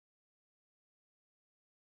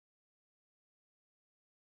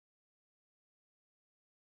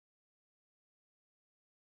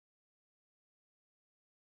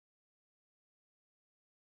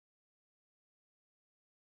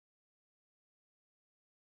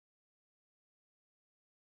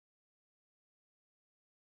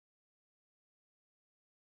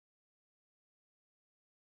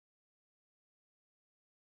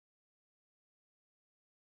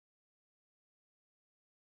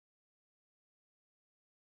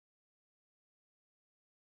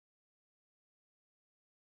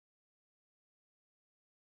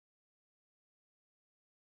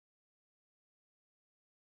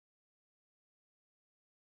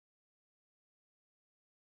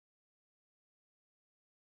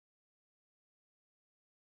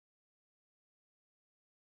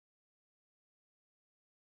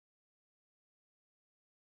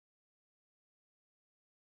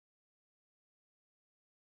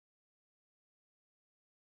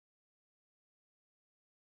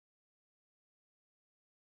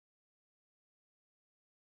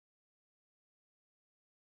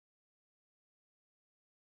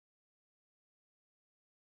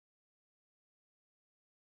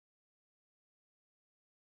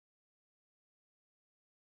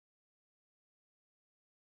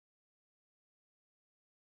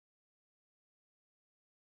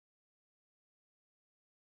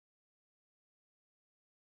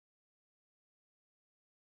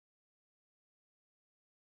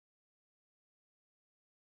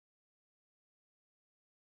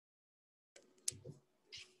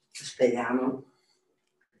Speriamo.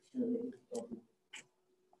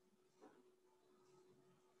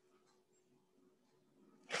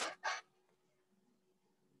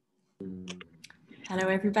 Hello,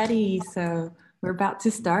 everybody. So we're about to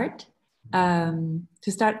start. I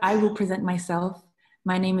will present myself.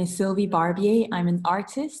 My name is Sylvie Barbier. I'm an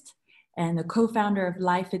artist and a co-founder of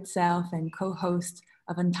Life Itself and co-host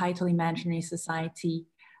of Untitled Imaginary Society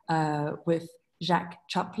with Jacques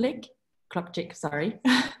Klopczyk, sorry.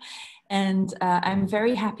 And I'm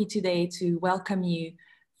very happy today to welcome you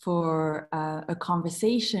for a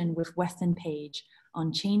conversation with VestAndPage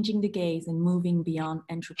on changing the gaze and moving beyond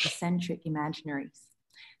anthropocentric imaginaries.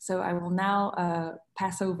 So I will now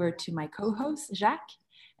pass over to my co-host, Jacques,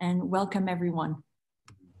 and welcome everyone.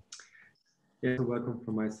 Yes, welcome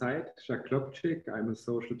from my side, Jacques Klopczyk. I'm a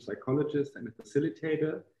social psychologist and a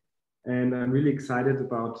facilitator, and I'm really excited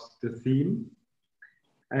about the theme.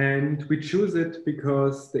 And we choose it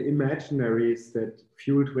because the imaginaries that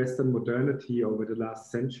fueled Western modernity over the last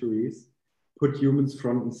centuries put humans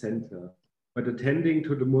front and center. But attending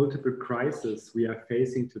to the multiple crises we are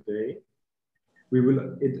facing today,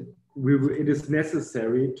 it is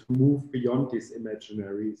necessary to move beyond these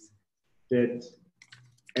imaginaries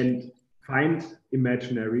and find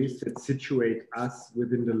imaginaries that situate us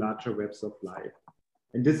within the larger webs of life.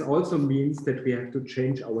 And this also means that we have to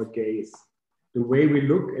change our gaze, the way we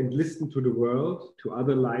look and listen to the world, to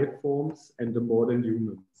other life forms and the modern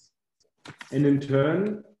humans. And in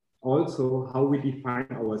turn, also how we define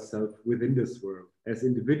ourselves within this world as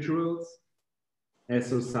individuals, as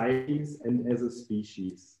societies, and as a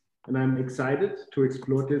species. And I'm excited to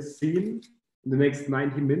explore this theme in the next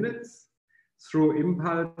 90 minutes through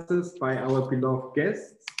impulses by our beloved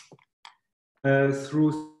guests,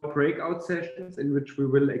 through breakout sessions in which we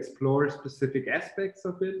will explore specific aspects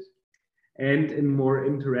of it, and in more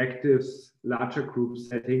interactive, larger group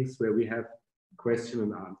settings where we have question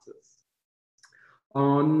and answers.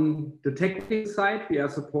 On the technical side, we are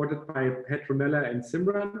supported by Petronella and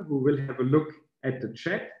Simran, who will have a look at the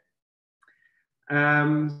chat.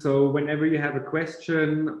 So whenever you have a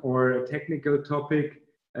question or a technical topic,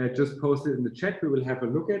 just post it in the chat, we will have a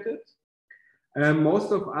look at it.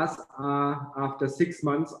 Most of us are, after 6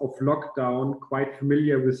 months of lockdown, quite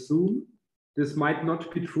familiar with Zoom. This might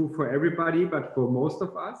not be true for everybody, but for most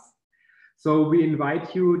of us. So we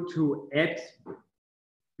invite you to add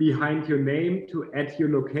behind your name, to add your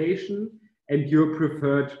location and your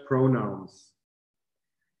preferred pronouns.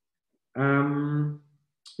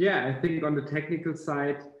 Yeah, I think on the technical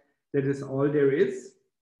side, that is all there is.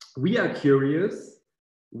 We are curious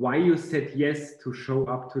why you said yes to show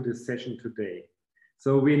up to this session today.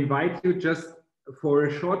 So we invite you just for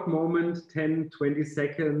a short moment, 10, 20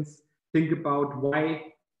 seconds, think about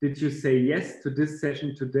why did you say yes to this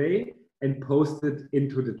session today and post it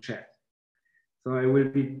into the chat. So I will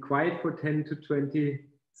be quiet for 10 to 20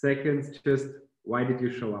 seconds, just why did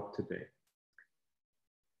you show up today?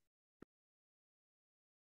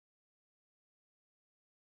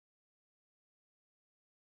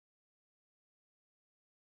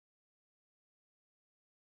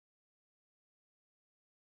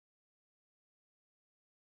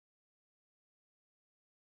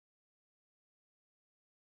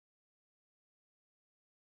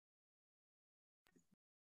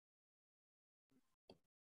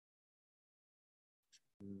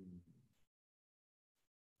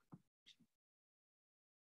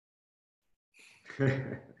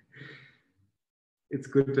 It's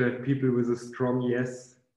good to have people with a strong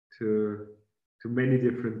yes to many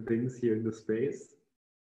different things here in the space.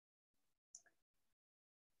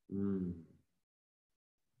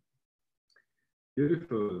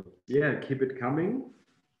 Beautiful. Yeah, keep it coming.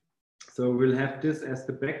 So we'll have this as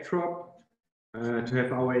the backdrop to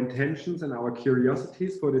have our intentions and our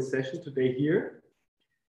curiosities for this session today here.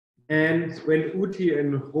 And when Uti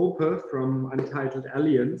and Rope from Untitled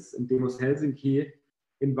Alliance in Demos Helsinki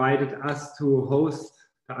invited us to host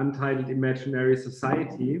the Untitled Imaginary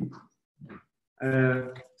Society,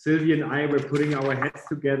 Sylvie and I were putting our heads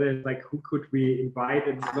together, like who could we invite?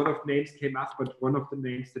 And a lot of names came up, but one of the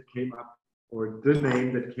names that came up, or the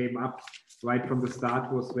name that came up right from the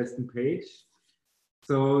start, was VestAndPage.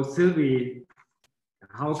 So Sylvie,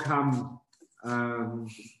 how come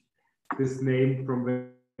this name from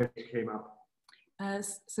VestAndPage came up?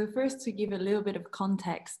 So first, to give a little bit of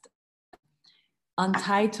context,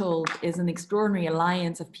 Untitled is an extraordinary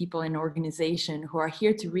alliance of people and organization who are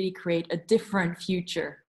here to really create a different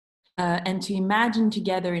future and to imagine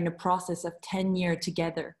together in a process of 10 years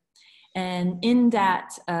together. And in that,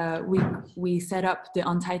 we set up the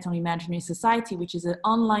Untitled Imaginary Society, which is an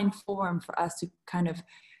online forum for us to kind of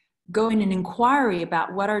go in an inquiry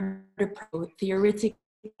about what are the theoretically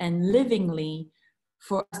and livingly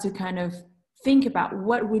for us to kind of think about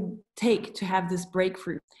what would take to have this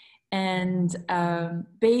breakthrough. And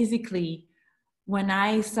basically, when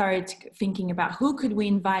I started thinking about who could we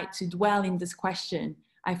invite to dwell in this question,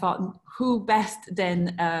 I thought, who best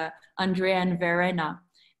than Andrea and Verena?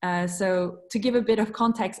 So to give a bit of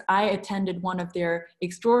context, I attended one of their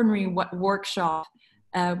extraordinary workshops,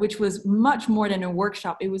 which was much more than a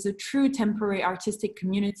workshop. It was a true temporary artistic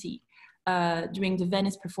community during the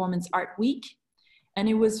Venice Performance Art Week. And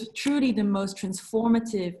it was truly the most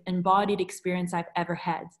transformative embodied experience I've ever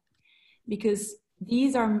had, because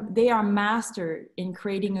they are mastered in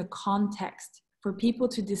creating a context for people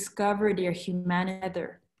to discover their humanity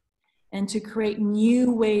and to create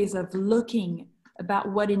new ways of looking about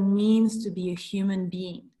what it means to be a human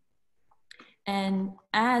being. And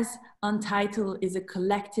as Untitled is a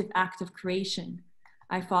collective act of creation,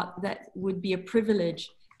 I thought that would be a privilege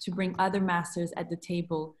to bring other masters at the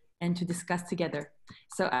table and to discuss together.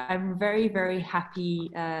 So I'm very, very happy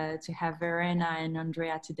to have Verena and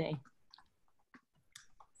Andrea today.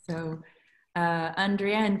 So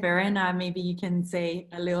Andrea and Verena, maybe you can say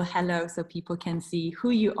a little hello so people can see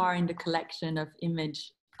who you are in the collection of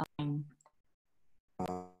image.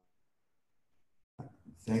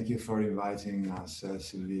 Thank you for inviting us,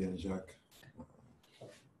 Sylvie and Jacques.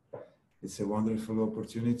 It's a wonderful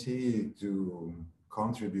opportunity to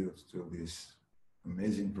contribute to this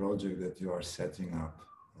amazing project that you are setting up.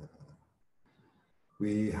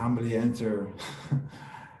 We humbly enter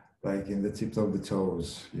like in the tip of the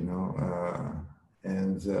toes, you know,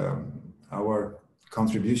 and our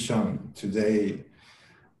contribution today,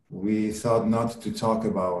 we thought not to talk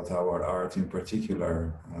about our art in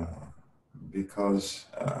particular because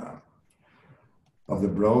of the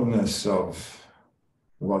broadness of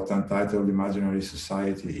what Untitled Imaginary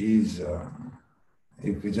Society is.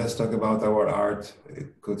 If we just talk about our art,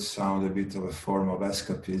 it could sound a bit of a form of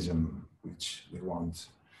escapism, which we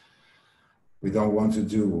don't want to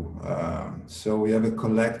do. So we have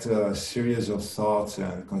a series of thoughts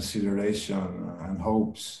and consideration and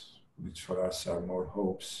hopes, which for us are more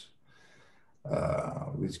hopes,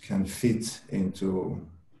 which can fit into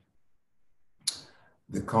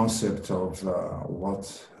the concept of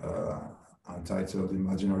what Untitled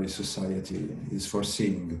Imaginary Society is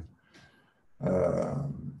foreseeing.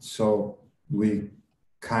 So we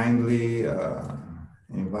kindly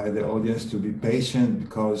invite the audience to be patient,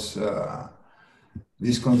 because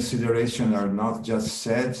these considerations are not just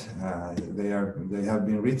said, they have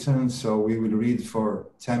been written. So we will read for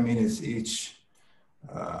 10 minutes each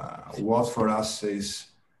what for us is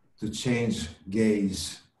to change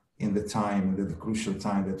gaze in the time, the crucial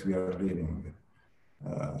time that we are living.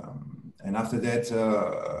 And after that,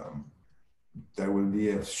 there will be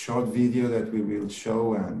a short video that we will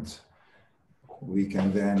show, and we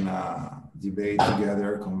can then debate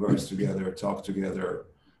together, converse together, talk together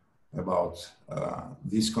about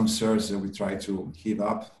these concerns that we try to heave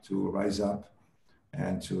up, to rise up,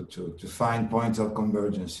 and to find points of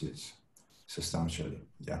convergences substantially.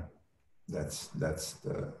 Yeah, that's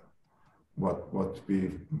what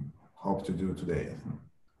we hope to do today.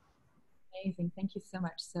 Amazing, thank you so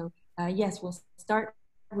much. So yes, we'll start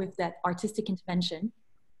with that artistic intervention.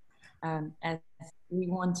 As we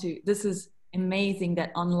want to, this is amazing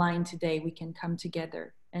that online today we can come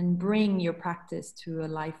together and bring your practice to a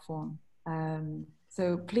live form.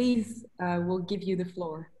 So please, we'll give you the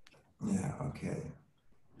floor. Yeah, okay.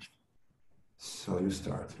 So you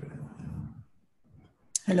start, Verena.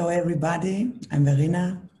 Hello, everybody. I'm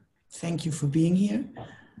Verena. Thank you for being here.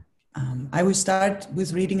 I will start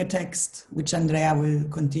with reading a text, which Andrea will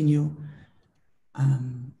continue.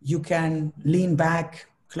 You can lean back,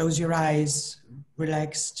 close your eyes,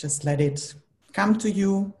 relax, just let it come to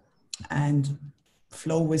you and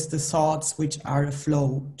flow with the thoughts, which are a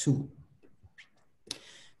flow too.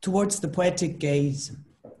 Towards the poetic gaze.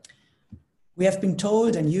 We have been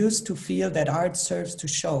told and used to feel that art serves to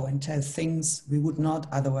show and tell things we would not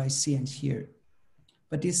otherwise see and hear.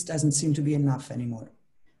 But this doesn't seem to be enough anymore.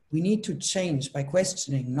 We need to change by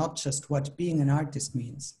questioning not just what being an artist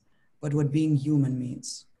means, but what being human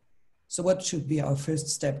means. So what should be our first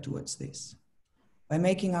step towards this? By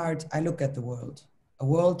making art, I look at the world, a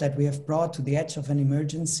world that we have brought to the edge of an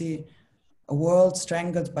emergency, a world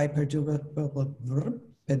strangled by perdurable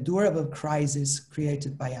crisis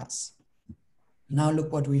created by us. Now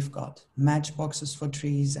look what we've got, matchboxes for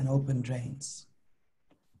trees and open drains.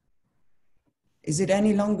 Is it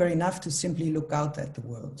any longer enough to simply look out at the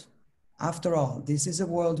world? After all, this is a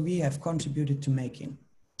world we have contributed to making.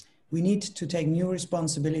 We need to take new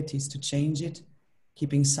responsibilities to change it,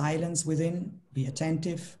 keeping silence within, be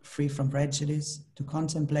attentive, free from prejudice, to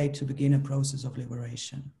contemplate, to begin a process of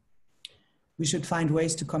liberation. We should find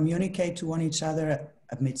ways to communicate to one each other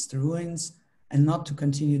amidst the ruins and not to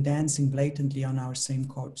continue dancing blatantly on our same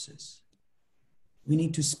corpses. We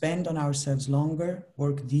need to spend on ourselves longer,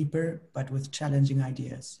 work deeper, but with challenging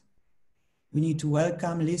ideas. We need to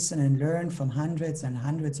welcome, listen, and learn from hundreds and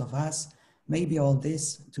hundreds of us, maybe all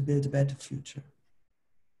this, to build a better future.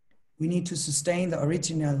 We need to sustain the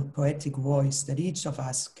original poetic voice that each of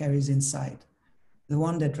us carries inside, the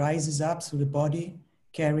one that rises up through the body,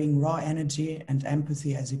 carrying raw energy and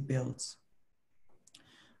empathy as it builds.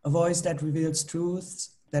 A voice that reveals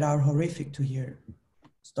truths that are horrific to hear.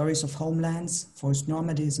 Stories of homelands, forced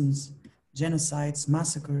nomadisms, genocides,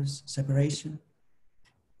 massacres, separation.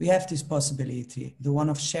 We have this possibility, the one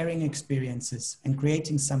of sharing experiences and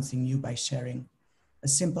creating something new by sharing. A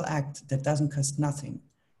simple act that doesn't cost nothing,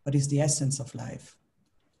 but is the essence of life.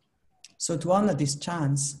 So to honor this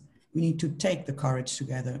chance, we need to take the courage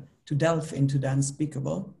together to delve into the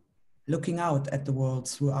unspeakable, looking out at the world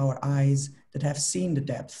through our eyes that have seen the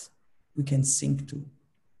depth we can sink to.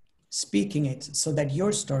 Speaking it so that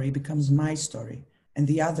your story becomes my story and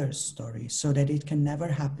the other's story so that it can never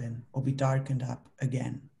happen or be darkened up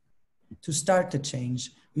again. To start the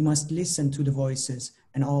change, we must listen to the voices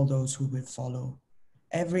and all those who will follow.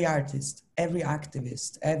 Every artist, every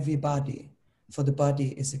activist, every body, for the body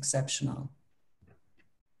is exceptional.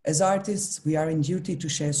 As artists, we are in duty to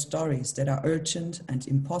share stories that are urgent and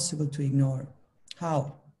impossible to ignore.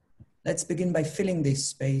 How? Let's begin by filling this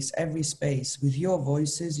space, every space, with your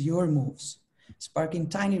voices, your moves, sparking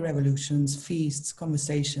tiny revolutions, feasts,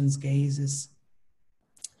 conversations, gazes.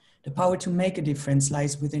 The power to make a difference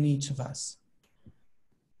lies within each of us.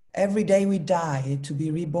 Every day we die to be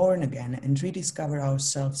reborn again and rediscover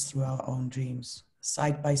ourselves through our own dreams,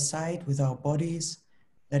 side by side with our bodies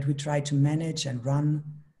that we try to manage and run,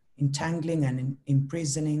 entangling and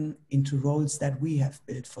imprisoning into roles that we have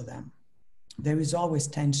built for them. There is always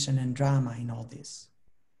tension and drama in all this.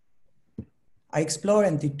 I explore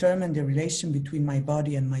and determine the relation between my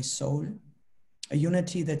body and my soul, a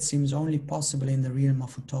unity that seems only possible in the realm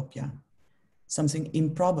of utopia, something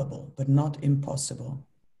improbable but not impossible,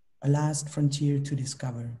 a last frontier to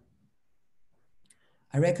discover.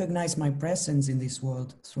 I recognize my presence in this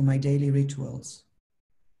world through my daily rituals,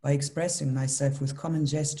 by expressing myself with common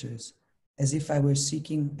gestures as if I were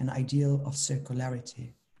seeking an ideal of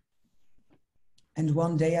circularity. And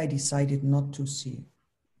one day I decided not to see.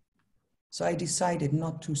 So I decided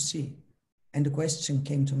not to see, and the question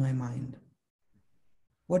came to my mind.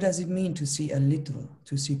 What does it mean to see a little,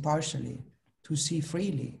 to see partially, to see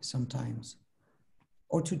freely sometimes,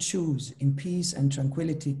 or to choose in peace and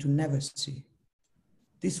tranquility to never see?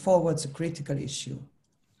 This forwards a critical issue.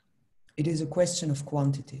 It is a question of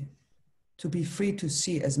quantity, to be free to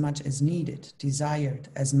see as much as needed, desired,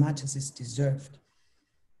 as much as is deserved,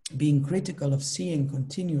 being critical of seeing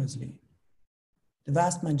continuously. The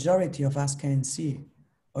vast majority of us can see,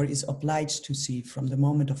 or is obliged to see from the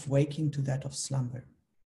moment of waking to that of slumber.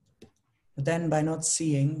 But then by not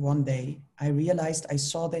seeing, one day, I realized I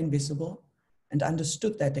saw the invisible and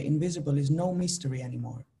understood that the invisible is no mystery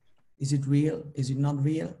anymore. Is it real? Is it not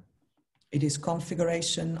real? It is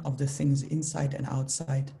configuration of the things inside and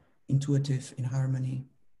outside, intuitive in harmony.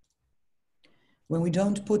 When we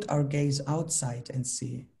don't put our gaze outside and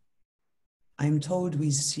see, I'm told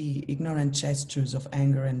we see ignorant gestures of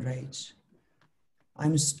anger and rage.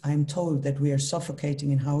 I'm told that we are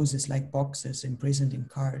suffocating in houses like boxes imprisoned in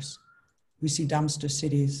cars. We see dumpster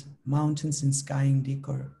cities, mountains in skying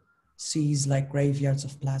decor, seas like graveyards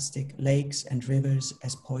of plastic, lakes and rivers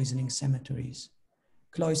as poisoning cemeteries,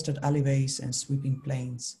 cloistered alleyways and sweeping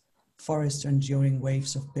plains, forests enduring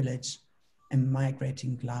waves of pillage and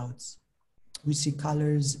migrating clouds. We see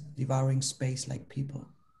colors devouring space like people.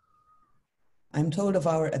 I'm told of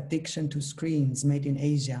our addiction to screens made in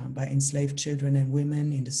Asia by enslaved children and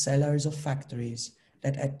women in the cellars of factories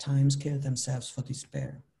that at times kill themselves for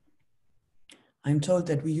despair. I'm told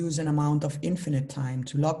that we use an amount of infinite time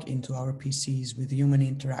to log into our PCs with human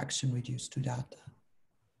interaction reduced to data.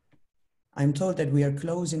 I'm told that we are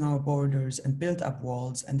closing our borders and build up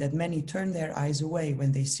walls and that many turn their eyes away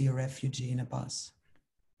when they see a refugee in a bus.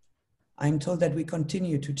 I'm told that we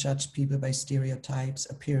continue to judge people by stereotypes,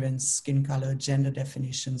 appearance, skin color, gender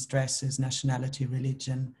definitions, dresses, nationality,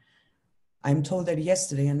 religion. I'm told that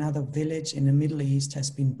yesterday another village in the Middle East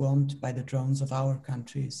has been bombed by the drones of our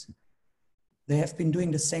countries. They have been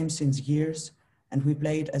doing the same since years, and we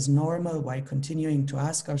play it as normal while continuing to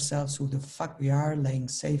ask ourselves who the fuck we are laying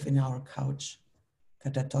safe in our couch.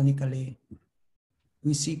 Catatonically,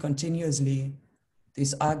 we see continuously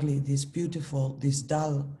this ugly, this beautiful, this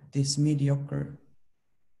dull, this mediocre.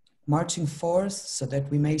 Marching forth so that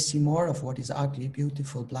we may see more of what is ugly,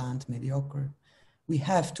 beautiful, bland, mediocre. We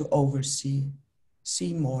have to oversee,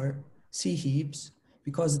 see more, see heaps,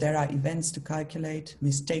 because there are events to calculate,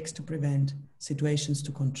 mistakes to prevent, situations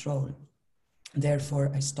to control.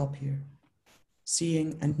 Therefore, I stop here.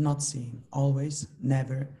 Seeing and not seeing, always,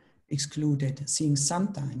 never, excluded, seeing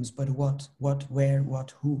sometimes, but what, where,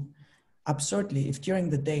 what, who. Absurdly, if during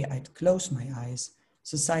the day I'd close my eyes,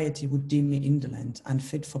 society would deem me indolent,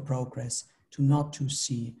 unfit for progress, to not to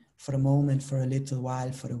see, for a moment, for a little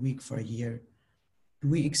while, for a week, for a year. Do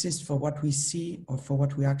we exist for what we see or for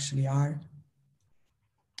what we actually are?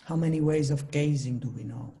 How many ways of gazing do we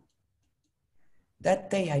know? That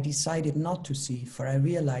day I decided not to see, for I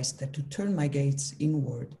realized that to turn my gaze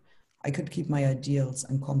inward, I could keep my ideals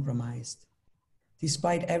uncompromised.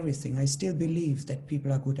 Despite everything, I still believe that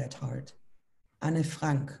people are good at heart. Anne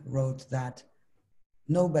Frank wrote that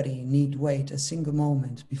nobody need wait a single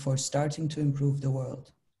moment before starting to improve the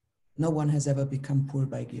world. No one has ever become poor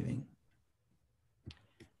by giving.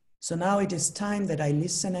 So now it is time that I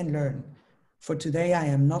listen and learn, for today I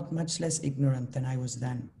am not much less ignorant than I was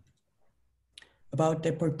then. About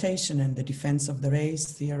deportation and the defense of the race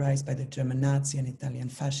theorized by the German Nazi and Italian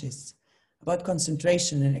fascists, about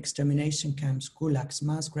concentration and extermination camps, gulags,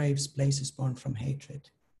 mass graves, places born from hatred.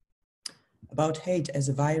 About hate as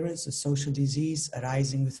a virus, a social disease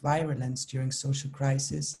arising with virulence during social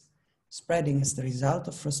crisis, spreading as the result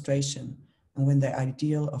of frustration and when the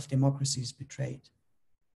ideal of democracy is betrayed.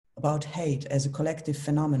 About hate as a collective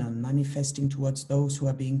phenomenon manifesting towards those who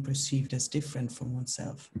are being perceived as different from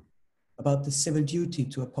oneself. About the civil duty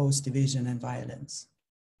to oppose division and violence.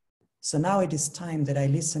 So now it is time that I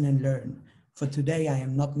listen and learn, for today I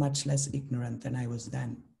am not much less ignorant than I was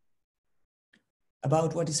then.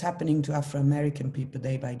 About what is happening to Afro-American people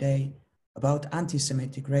day by day, about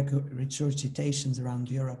anti-Semitic regurgitations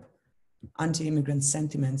around Europe, anti-immigrant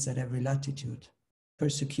sentiments at every latitude,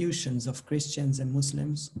 persecutions of Christians and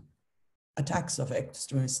Muslims, attacks of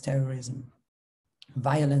extremist terrorism,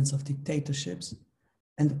 violence of dictatorships,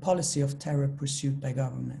 and the policy of terror pursued by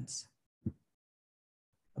governments.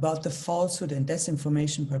 About the falsehood and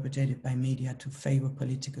disinformation perpetrated by media to favor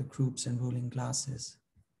political groups and ruling classes.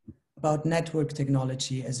 About network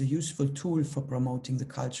technology as a useful tool for promoting the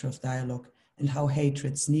culture of dialogue and how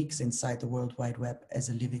hatred sneaks inside the World Wide Web as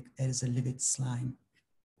a livid slime.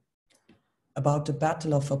 About the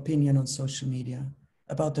battle of opinion on social media,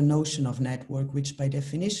 about the notion of network, which by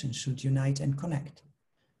definition should unite and connect.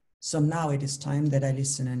 So now it is time that I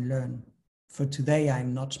listen and learn, for today I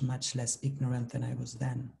am not much less ignorant than I was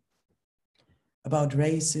then. About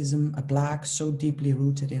racism, a plague so deeply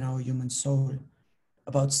rooted in our human soul.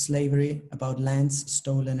 About slavery, about lands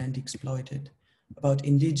stolen and exploited, about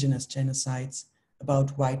indigenous genocides,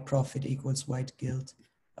 about white profit equals white guilt,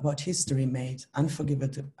 about history made,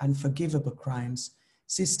 unforgivable crimes,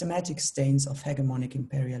 systematic stains of hegemonic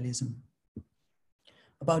imperialism.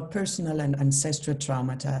 About personal and ancestral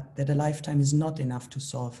traumata that a lifetime is not enough to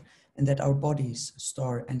solve and that our bodies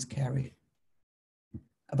store and carry.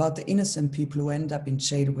 About the innocent people who end up in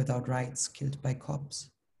jail without rights, killed by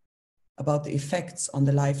cops. About the effects on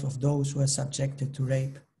the life of those who are subjected to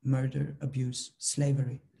rape, murder, abuse,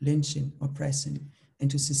 slavery, lynching, oppressing,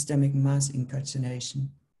 and to systemic mass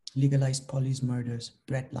incarceration, legalized police murders,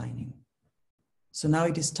 redlining. So now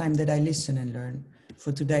it is time that I listen and learn,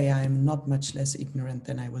 for today I am not much less ignorant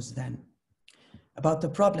than I was then. About the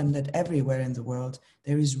problem that everywhere in the world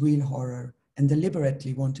there is real horror and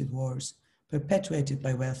deliberately wanted wars, perpetuated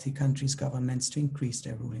by wealthy countries' governments to increase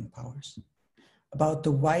their ruling powers. About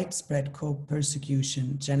the widespread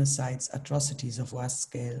persecution, genocides, atrocities of vast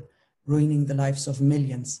scale, ruining the lives of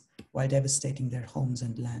millions while devastating their homes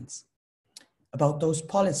and lands. About those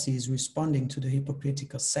policies responding to the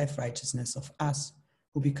hypocritical self-righteousness of us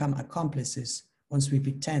who become accomplices once we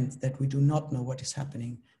pretend that we do not know what is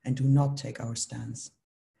happening and do not take our stance.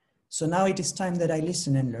 So now it is time that I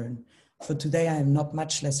listen and learn, for today I am not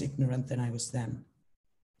much less ignorant than I was then.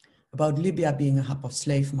 About Libya being a hub of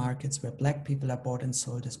slave markets where Black people are bought and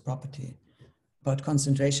sold as property. About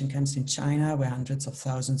concentration camps in China where hundreds of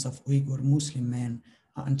thousands of Uyghur Muslim men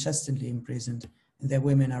are unjustly imprisoned and their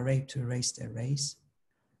women are raped to erase their race.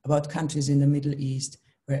 About countries in the Middle East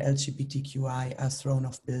where LGBTQI are thrown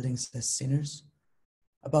off buildings as sinners.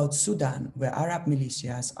 About Sudan, where Arab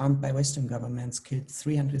militias armed by Western governments killed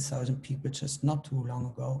 300,000 people just not too long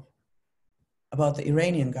ago. About the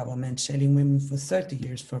Iranian government jailing women for 30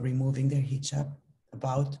 years for removing their hijab.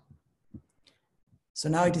 So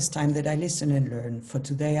now it is time that I listen and learn, for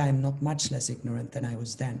today I am not much less ignorant than I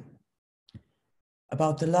was then.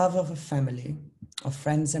 about the love of a family, of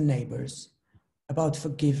friends and neighbors, about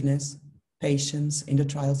forgiveness, patience in the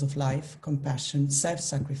trials of life, compassion,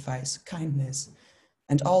 self-sacrifice, kindness,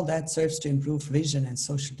 and all that serves to improve vision and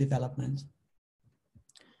social development.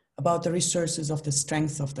 About the resources of the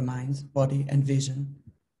strength of the mind, body, and vision,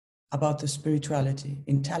 about the spirituality,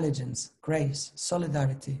 intelligence, grace,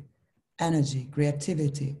 solidarity, energy,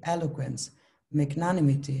 creativity, eloquence,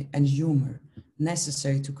 magnanimity, and humor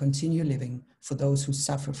necessary to continue living for those who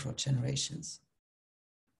suffer for generations.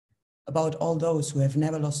 About all those who have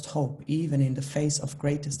never lost hope, even in the face of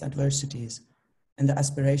greatest adversities, and the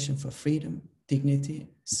aspiration for freedom, dignity,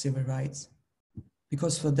 civil rights,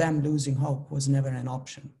 because for them losing hope was never an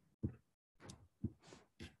option.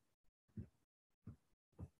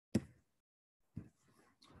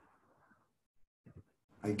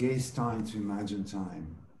 I gaze time to imagine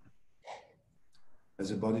time.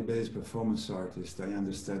 As a body-based performance artist, I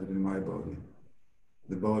understand with my body,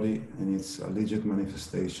 the body and its alleged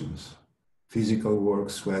manifestations, physical work,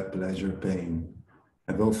 sweat, pleasure, pain,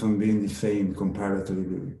 have often been defamed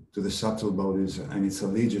comparatively to the subtle bodies and its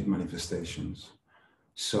alleged manifestations,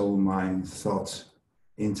 soul, mind, thought,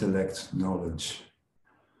 intellect, knowledge.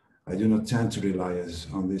 I do not tend to rely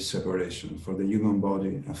on this separation, for the human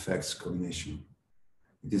body affects cognition.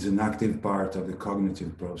 It is an active part of the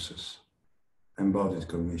cognitive process, embodied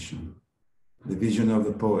cognition, the vision of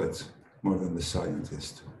the poet more than the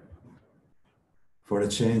scientist. For a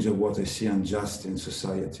change of what I see unjust in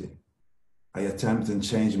society, I attempt and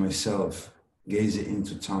change myself, gazing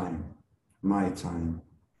into time, my time,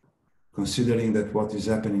 considering that what is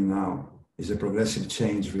happening now is a progressive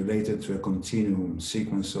change related to a continuum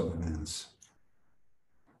sequence of events.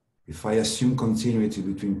 If I assume continuity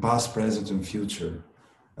between past, present, and future,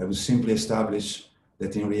 I will simply establish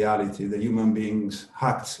that in reality, the human beings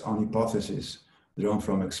act on hypotheses drawn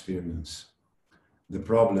from experience. The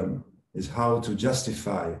problem is how to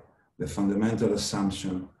justify the fundamental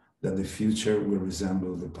assumption that the future will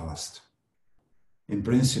resemble the past. In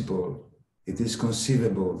principle, it is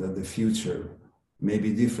conceivable that the future may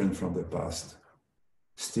be different from the past.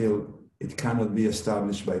 Still, it cannot be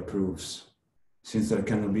established by proofs, since there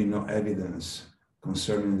cannot be no evidence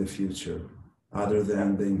concerning the future, other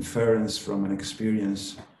than the inference from an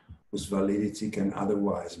experience whose validity can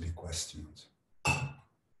otherwise be questioned.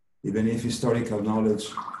 Even if historical knowledge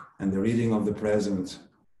and the reading of the present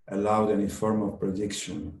allowed any form of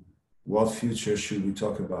prediction, what future should we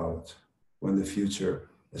talk about when the future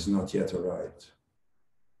has not yet arrived?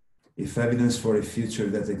 If evidence for a future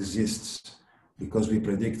that exists because we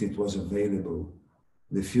predict it was available,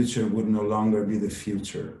 the future would no longer be the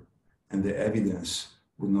future, and the evidence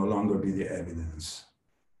would no longer be the evidence.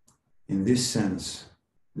 In this sense,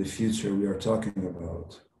 the future we are talking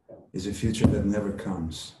about is a future that never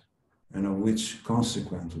comes, and of which,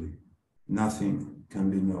 consequently, nothing can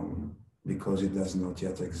be known because it does not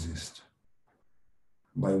yet exist.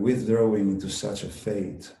 By withdrawing into such a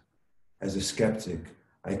fate, as a skeptic,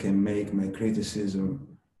 I can make my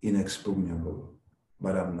criticism inexpugnable,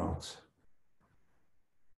 but I'm not.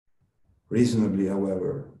 Reasonably,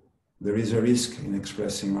 however, there is a risk in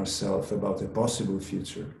expressing ourselves about a possible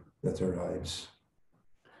future that arrives.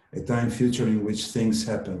 A time future in which things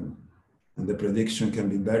happen and the prediction can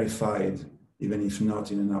be verified, even if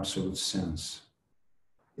not in an absolute sense.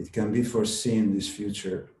 It can be foreseen this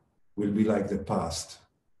future will be like the past.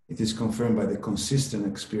 It is confirmed by the consistent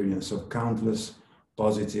experience of countless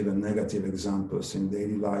positive and negative examples in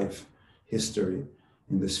daily life, history,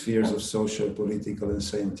 in the spheres of social, political, and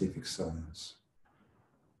scientific science.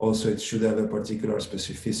 Also, it should have a particular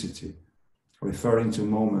specificity, referring to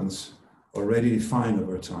moments already defined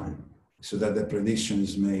over time, so that the prediction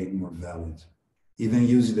is made more valid. Even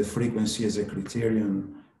using the frequency as a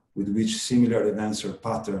criterion with which similar events or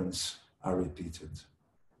patterns are repeated.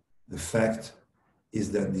 The fact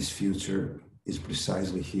is that this future is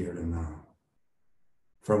precisely here and now.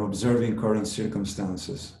 From observing current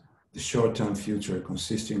circumstances, the short-term future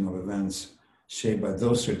consisting of events shaped by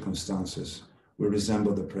those circumstances will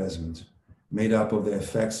resemble the present, made up of the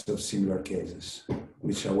effects of similar cases,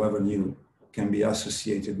 which, however new, can be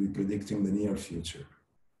associated with predicting the near future.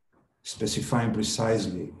 Specifying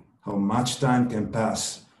precisely how much time can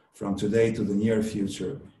pass from today to the near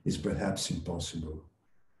future is perhaps impossible.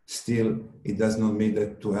 Still, it does not mean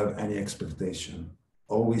that to have any expectation.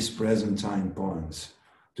 Always present time points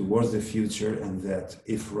towards the future, and that,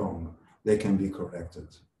 if wrong, they can be corrected.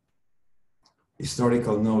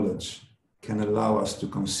 Historical knowledge can allow us to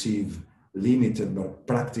conceive limited but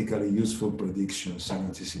practically useful predictions and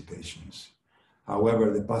anticipations. However,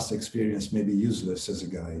 the past experience may be useless as a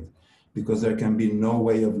guide because there can be no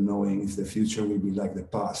way of knowing if the future will be like the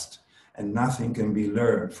past, and nothing can be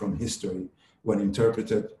learned from history when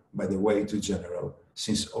interpreted by the way too general,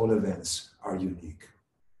 since all events are unique.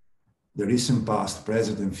 The recent past,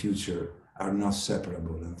 present, and future are not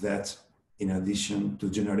separable, and that, in addition to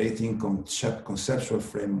generating conceptual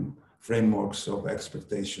frameworks of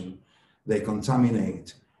expectation, they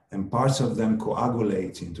contaminate and parts of them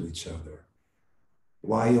coagulate into each other.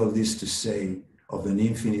 Why all this to say of an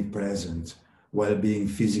infinite present while being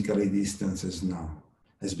physically distant as now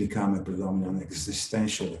has become a predominant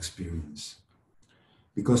existential experience?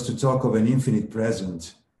 Because to talk of an infinite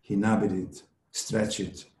present, inhabit it, stretch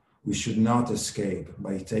it, we should not escape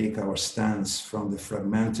by take our stance from the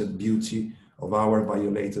fragmented beauty of our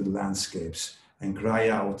violated landscapes and cry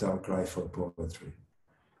out our cry for poetry.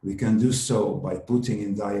 We can do so by putting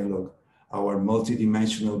in dialogue our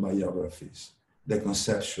multidimensional biographies, the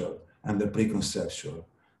conceptual and the preconceptual,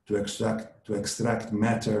 to extract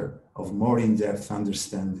matter of more in-depth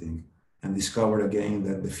understanding and discover again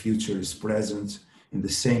that the future is present in the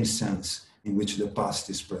same sense in which the past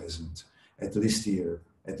is present, at least here,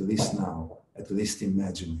 at least now, at least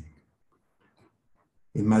imagining.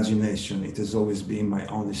 Imagination, it has always been my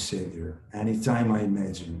only savior. Anytime I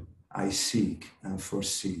imagine, I seek and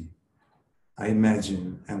foresee. I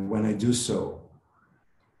imagine, and when I do so,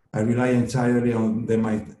 I rely entirely on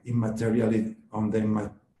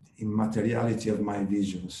the immateriality of my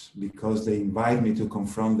visions, because they invite me to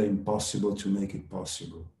confront the impossible to make it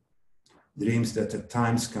possible. Dreams that at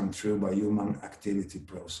times come true by human activity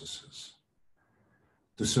processes.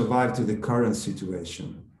 To survive to the current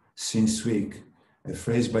situation, since week, a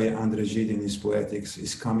phrase by Andrea Pagnes in his poetics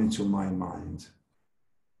is coming to my mind.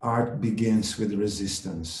 Art begins with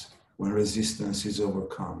resistance, when resistance is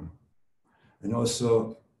overcome. And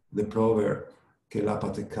also the proverb, che la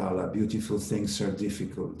patecala, beautiful things are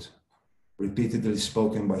difficult, repeatedly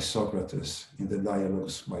spoken by Socrates in the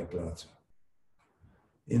dialogues by Plato.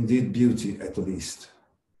 Indeed, beauty at least.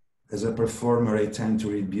 As a performer, I tend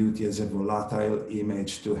to read beauty as a volatile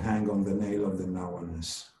image to hang on the nail of the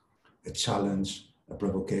nowness, a challenge, a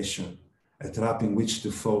provocation, a trap in which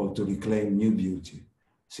to fall to reclaim new beauty,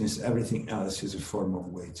 since everything else is a form of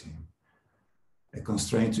waiting, a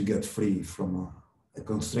constraint to get free from,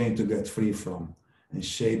 and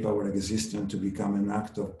shape our existence to become an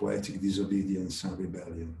act of poetic disobedience and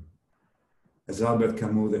rebellion. As Albert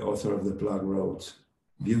Camus, the author of The Plague, wrote,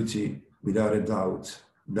 beauty, without a doubt,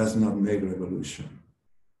 does not make revolution,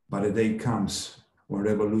 but a day comes when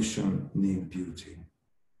revolution needs beauty.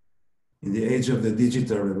 In the age of the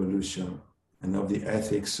digital revolution and of the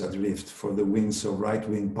ethics adrift for the winds of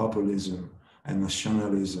right-wing populism and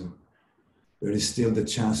nationalism, there is still the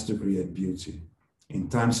chance to create beauty. In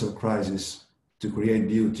times of crisis, to create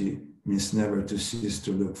beauty means never to cease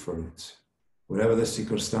to look for it. Whatever the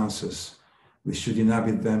circumstances, we should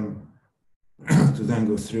inhabit them to then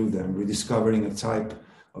go through them, rediscovering a type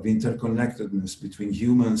of interconnectedness between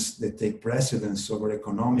humans that take precedence over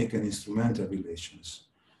economic and instrumental relations.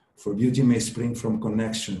 For beauty may spring from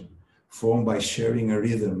connection, formed by sharing a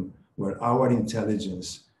rhythm where our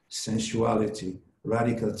intelligence, sensuality,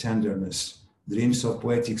 radical tenderness, dreams of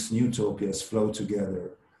poetics, utopias flow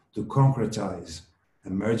together to concretize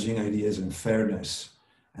emerging ideas and fairness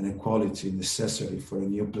and equality necessary for a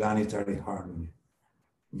new planetary harmony.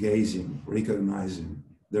 Gazing, recognizing,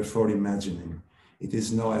 therefore imagining, it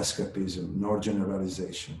is no escapism nor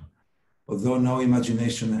generalization. Although no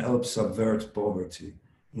imagination helps avert poverty,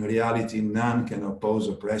 in reality, none can oppose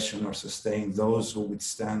oppression or sustain those who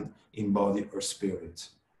withstand in body or spirit.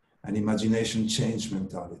 And imagination changes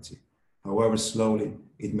mentality, however slowly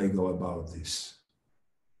it may go about this.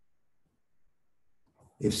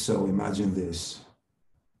 If so, imagine this.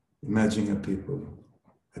 Imagine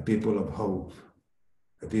a people of hope,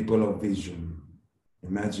 a people of vision.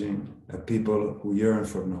 Imagine a people who yearn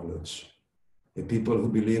for knowledge, a people who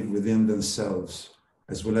believe within themselves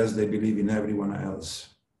as well as they believe in everyone else,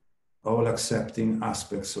 all accepting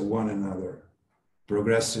aspects of one another,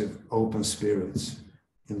 progressive, open spirits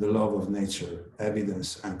in the love of nature,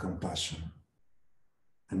 evidence, and compassion.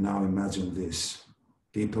 And now imagine this,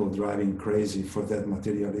 people driving crazy for that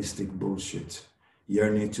materialistic bullshit,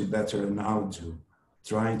 yearning to better and outdo,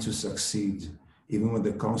 trying to succeed, even when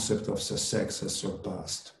the concept of success has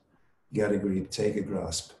surpassed. Get a grip, take a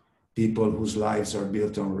grasp. People whose lives are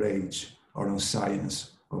built on rage or on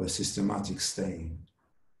science of a systematic stain.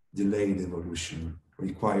 Delayed evolution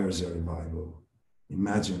requires a revival.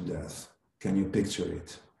 Imagine death. Can you picture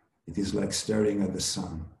it? It is like staring at the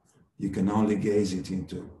sun. You can only gaze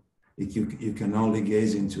into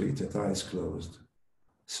it at eyes closed.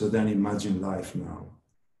 So then imagine life now.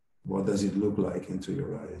 What does it look like into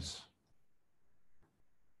your eyes?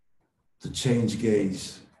 To change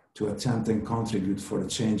gaze, to attempt and contribute for a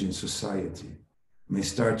change in society, may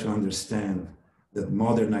start to understand that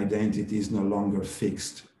modern identity is no longer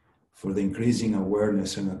fixed for the increasing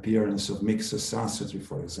awareness and appearance of mixed ancestry,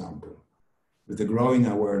 for example, with the growing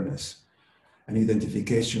awareness and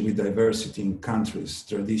identification with diversity in countries,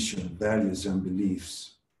 tradition, values, and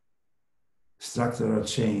beliefs. Structural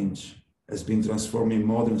change has been transforming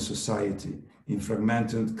modern society in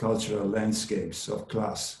fragmented cultural landscapes of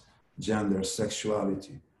class, gender,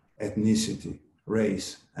 sexuality, ethnicity,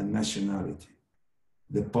 race, and nationality.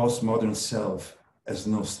 The postmodern self has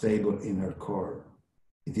no stable inner core.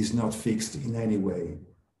 It is not fixed in any way,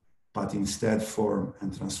 but instead form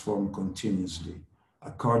and transform continuously,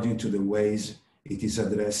 according to the ways it is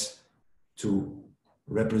addressed or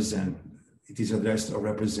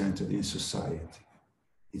represented in society.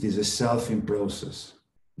 It is a self in process,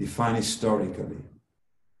 defined historically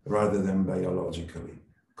rather than biologically,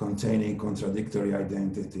 containing contradictory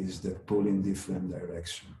identities that pull in different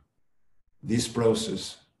directions. This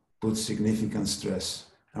process puts significant stress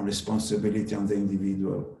and responsibility on the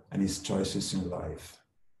individual and his choices in life.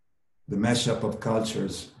 The mashup of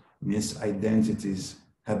cultures means identities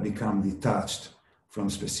have become detached from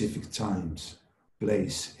specific times,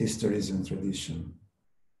 place, histories, and tradition.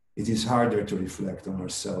 It is harder to reflect on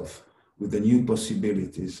ourselves with the new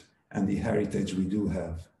possibilities and the heritage we do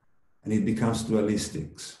have, and it becomes dualistic.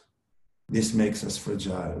 This makes us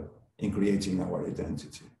fragile in creating our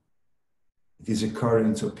identity. It is a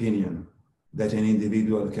current opinion that an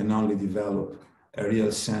individual can only develop a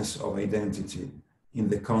real sense of identity in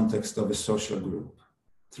the context of a social group,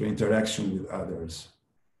 through interaction with others.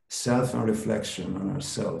 Self and reflection on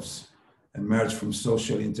ourselves emerge from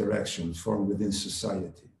social interaction formed within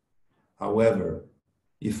society. However,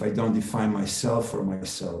 if I don't define myself or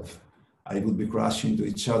myself, I would be crashing into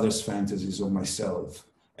each other's fantasies of myself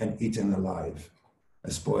and eaten alive,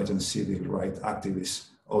 as poet and civil rights activist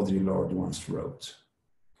Audre Lorde once wrote.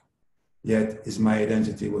 Yet, is my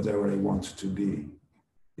identity whatever I want it to be?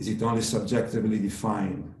 Is it only subjectively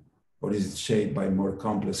defined, or is it shaped by more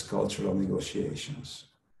complex cultural negotiations?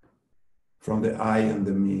 From the I and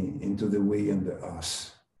the me into the we and the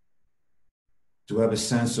us. To have a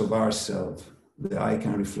sense of ourself, the I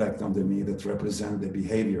can reflect on the me that represent the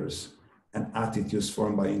behaviors and attitudes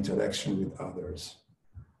formed by interaction with others.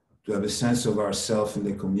 To have a sense of ourself in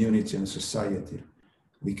the community and society,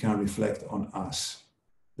 we can reflect on us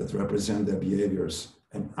that represent the behaviors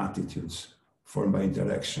and attitudes formed by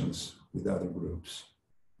interactions with other groups.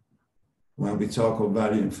 When we talk of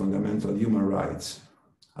valuing fundamental human rights,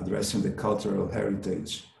 addressing the cultural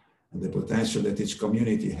heritage and the potential that each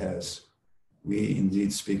community has, we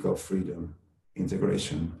indeed speak of freedom,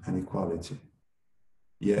 integration, and equality.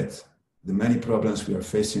 Yet, the many problems we are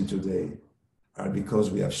facing today are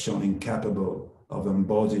because we have shown incapable of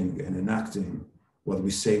embodying and enacting what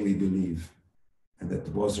we say we believe, and that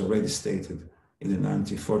was already stated in the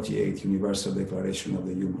 1948 Universal Declaration of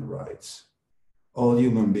the Human Rights. All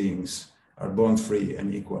human beings are born free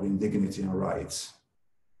and equal in dignity and rights.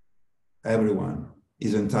 Everyone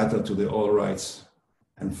is entitled to the all rights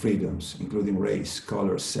and freedoms, including race,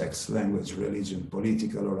 color, sex, language, religion,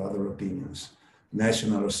 political or other opinions,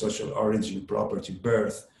 national or social origin, property,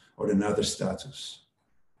 birth, or another status.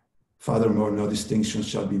 Furthermore, no distinction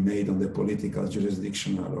shall be made on the political,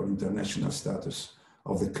 jurisdictional, or international status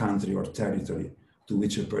of the country or territory to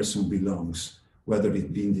which a person belongs, whether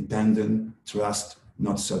it be independent, trust,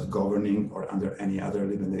 not self-governing, or under any other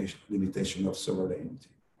limitation of sovereignty.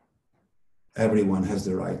 Everyone has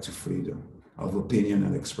the right to freedom of opinion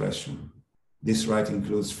and expression. This right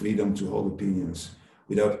includes freedom to hold opinions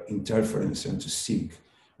without interference and to seek,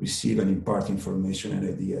 receive, and impart information and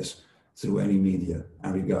ideas through any media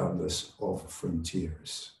and regardless of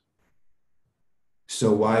frontiers.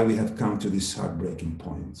 So why we have come to this heartbreaking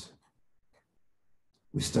point?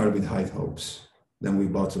 We start with high hopes, then we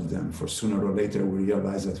bottle them, for sooner or later we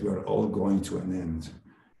realize that we are all going to an end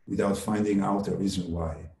without finding out a reason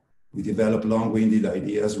why. We develop long-winded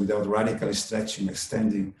ideas without radically stretching,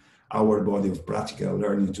 extending our body of practical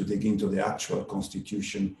learning to dig into the actual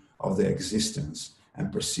constitution of the existence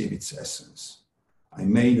and perceive its essence. I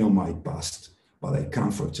may know my past, but I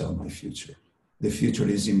can't foretell my future. The future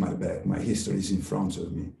is in my back, my history is in front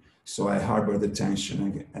of me, so I harbor the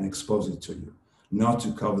tension and expose it to you, not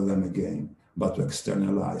to cover them again, but to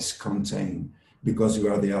externalize, contain, because you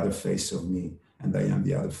are the other face of me and I am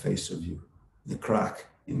the other face of you. The crack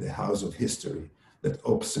in the house of history that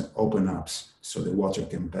open up so the water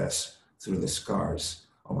can pass through the scars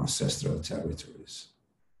of ancestral territories.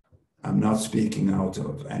 I'm not speaking out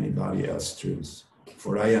of anybody else's truth,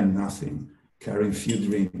 for I am nothing, carrying few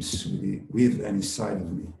dreams with and inside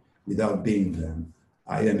of me, without being them.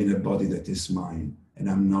 I am in a body that is mine, and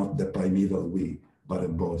I'm not the primeval we, but a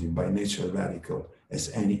body, by nature radical, as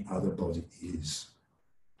any other body is.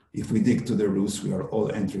 If we dig to the roots, we are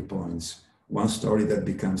all entry points, one story that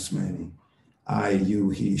becomes many. I, you,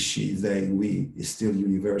 he, she, they, we is still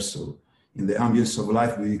universal. In the ambience of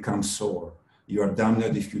life, we become sore. You are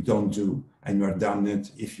damned if you don't do, and you are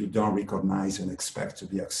damned if you don't recognize and expect to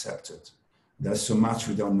be accepted. There's so much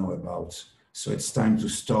we don't know about, so it's time to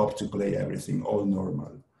stop to play everything all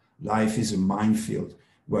normal. Life is a minefield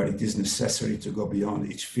where it is necessary to go beyond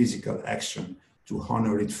each physical action to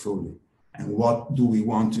honor it fully. And what do we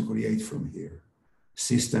want to create from here?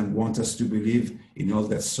 System want us to believe in all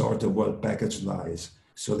that sort of well-packaged lies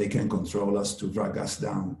so they can control us to drag us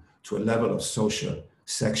down to a level of social,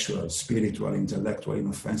 sexual, spiritual, intellectual,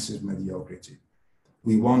 inoffensive mediocrity.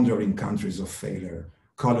 We wander in countries of failure,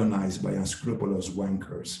 colonized by unscrupulous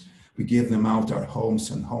wankers. We give them out our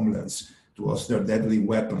homes and homelands to us their deadly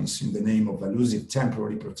weapons in the name of elusive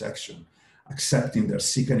temporary protection, accepting their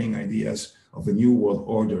sickening ideas of a new world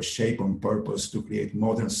order shaped on purpose to create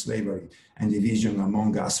modern slavery and division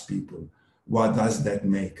among us people. What does that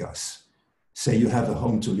make us? Say you have a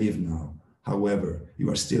home to live now. However, you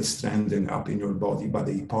are still stranded up in your body by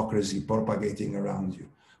the hypocrisy propagating around you.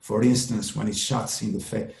 For instance, when it shouts in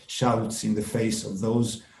the face of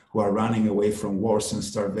those who are running away from wars and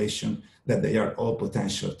starvation that they are all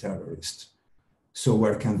potential terrorists. So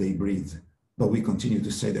where can they breathe? But we continue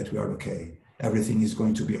to say that we are okay. Everything is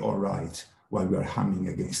going to be all right while we are humming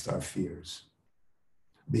against our fears.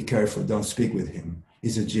 Be careful, don't speak with him.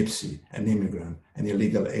 He's a gypsy, an immigrant, an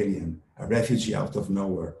illegal alien, a refugee out of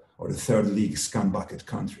nowhere, or a third league scumbucket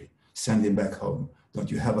country. Send him back home.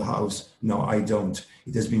 Don't you have a house? No, I don't.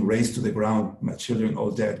 It has been razed to the ground, my children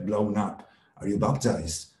all dead, blown up. Are you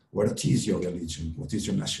baptized? What is your religion? What is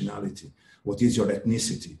your nationality? What is your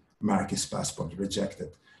ethnicity? Mark his passport,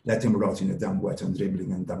 rejected. Let him rot in a damn wet and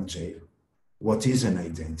dribbling and damn jail. What is an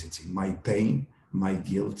identity? My pain, my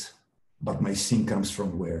guilt, but my sin comes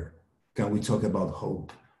from where? Can we talk about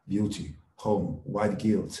hope, beauty, home, white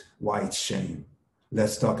guilt, white shame?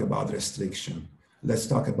 Let's talk about restriction. Let's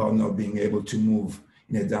talk about not being able to move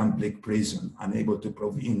in a damn bleak prison, unable to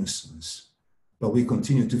prove innocence. But we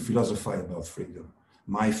continue to philosophize about freedom.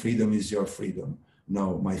 My freedom is your freedom.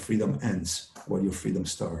 No, my freedom ends where your freedom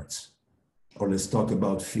starts. Or let's talk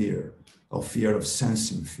about fear of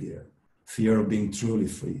sensing fear, fear of being truly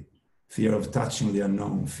free, fear of touching the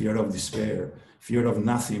unknown, fear of despair, fear of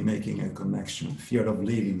nothing making a connection, fear of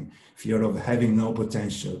living, fear of having no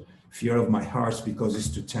potential, fear of my heart because it's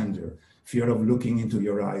too tender, fear of looking into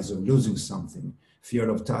your eyes, of losing something, fear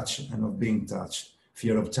of touch and of being touched,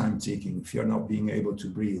 fear of time ticking, fear of not being able to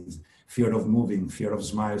breathe, fear of moving, fear of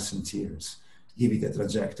smiles and tears. Give it a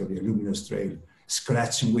trajectory, a luminous trail,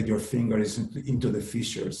 scratching with your fingers into the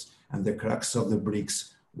fissures and the cracks of the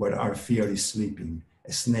bricks where our fear is sleeping,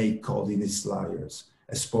 a snake caught in its layers,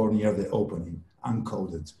 a spore near the opening,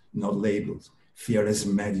 uncoded, not labeled, fear as a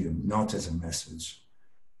medium, not as a message.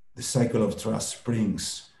 The cycle of trust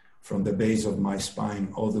springs from the base of my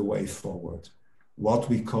spine all the way forward. What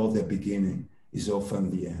we call the beginning is often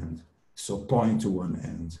the end. So point to one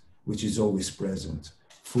end, which is always present.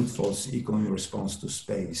 Footfalls echo in response to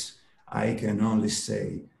space. I can only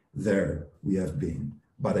say, there we have been,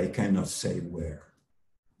 but I cannot say where.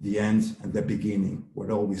 The end and the beginning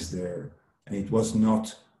were always there, and it was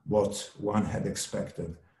not what one had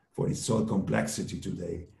expected, for its all complexity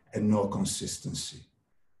today and no consistency.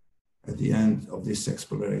 At the end of this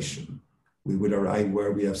exploration, we will arrive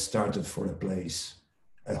where we have started for a place,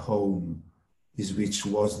 a home, is which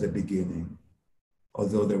was the beginning.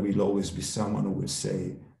 Although there will always be someone who will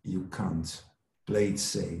say, you can't, play it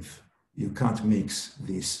safe. You can't mix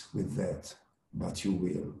this with that, but you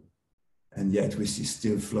will. And yet we see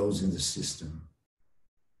still flows in the system.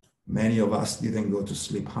 Many of us didn't go to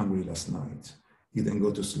sleep hungry last night, didn't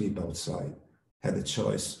go to sleep outside, had a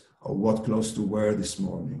choice of what clothes to wear this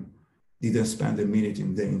morning, didn't spend a minute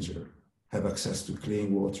in danger, have access to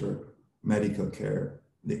clean water, medical care,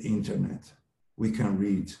 the internet. We can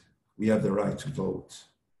read, we have the right to vote.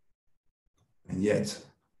 And yet,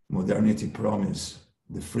 modernity promised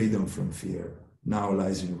the freedom from fear now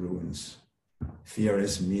lies in ruins. Fear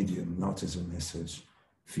as medium, not as a message.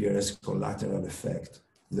 Fear as collateral effect,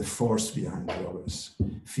 the force behind progress.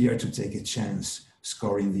 Fear to take a chance,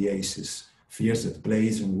 scoring the aces. Fears that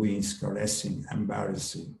plays and wins, caressing,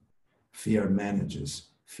 embarrassing. Fear manages,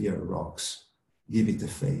 fear rocks. Give it a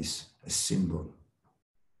face, a symbol.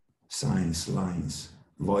 Science lines,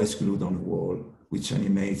 voice glued on a wall, which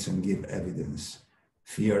animates and gives evidence,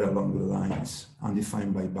 fear along the lines,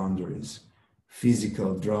 undefined by boundaries,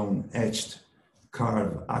 physical, drawn, etched,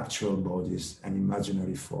 carve actual bodies and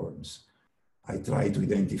imaginary forms. I try to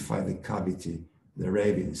identify the cavity, the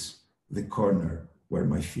ravines, the corner where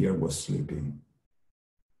my fear was sleeping.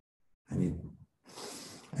 An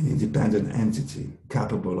independent entity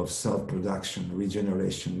capable of self-production,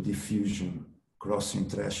 regeneration, diffusion, crossing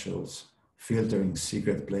thresholds, filtering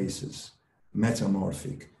secret places,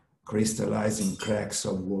 metamorphic, crystallizing cracks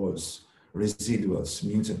of walls, residuals,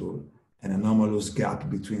 mutable, an anomalous gap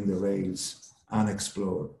between the rails,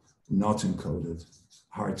 unexplored, not encoded,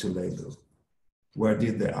 hard to label. Where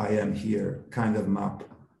did the I am here kind of map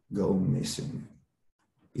go missing?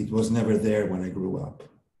 It was never there when I grew up.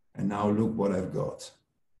 And now look what I've got.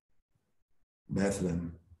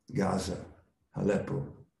 Bethlehem, Gaza, Aleppo,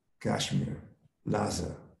 Kashmir,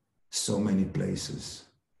 Lhasa, so many places,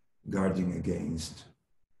 guarding against.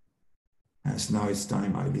 As now it's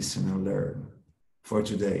time I listen and learn. For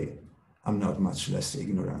today, I'm not much less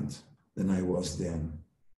ignorant than I was then.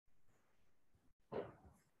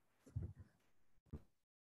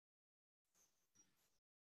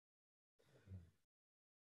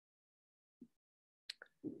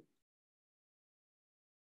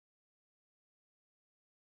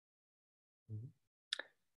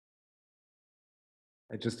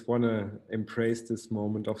 I just want to embrace this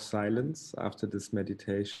moment of silence after this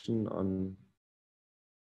meditation on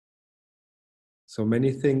so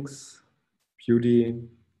many things, beauty,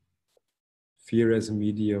 fear as a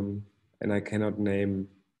medium, and I cannot name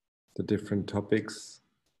the different topics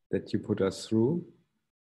that you put us through.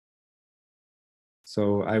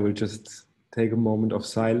 So I will just take a moment of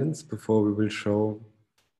silence before we will show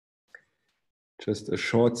just a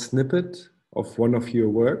short snippet of one of your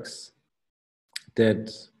works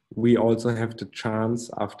that we also have the chance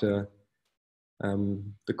after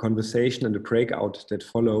the conversation and the breakout that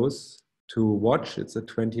follows to watch. It's a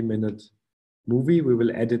 20-minute movie. We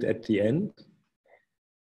will edit at the end.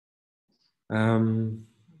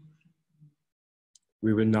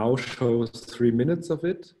 We will now show 3 minutes of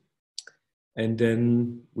it. And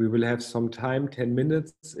then we will have some time, 10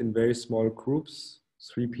 minutes in very small groups,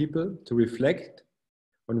 3 people, to reflect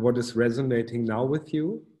on what is resonating now with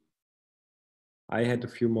you. I had a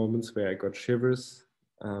few moments where I got shivers.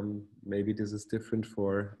 Maybe this is different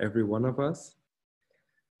for every one of us.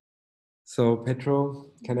 So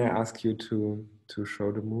Petro, can I ask you to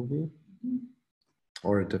show the movie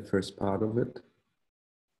or the first part of it?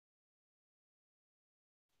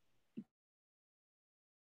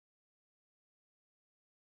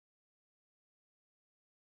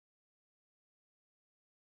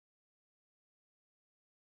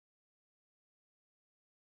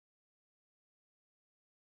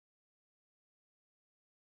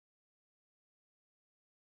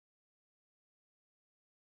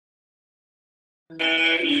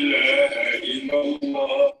 لا إله إلا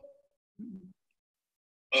الله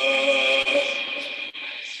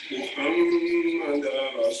محمد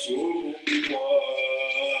رسول الله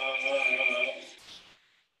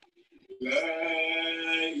لا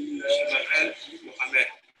إله. Je m'appelle Mohamed.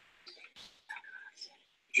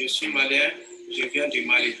 Je suis malien, je viens du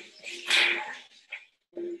Mali.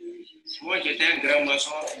 Moi, j'étais un grand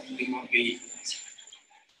maçon de mon pays.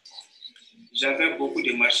 J'avais beaucoup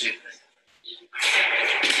de marchés.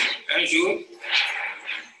 Un jour,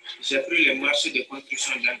 j'ai pris le marché de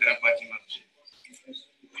construction d'un grand bâtiment.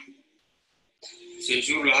 Ce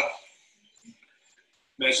jour-là,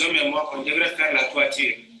 mes hommes et moi, on devrait faire la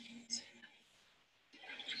toiture.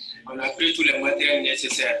 On a pris tous les matériels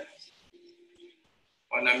nécessaires.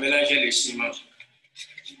 On a mélangé le ciment.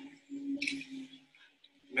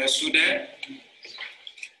 Mais soudain,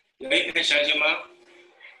 il y a eu un changement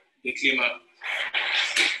de climat.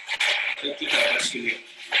 Et tout a basculé.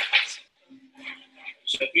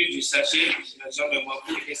 J'ai pris du sachet, mes hommes et moi,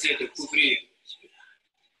 pour essayer de couvrir,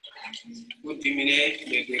 pour diminuer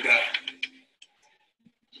les dégâts.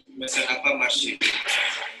 Mais ça n'a pas marché.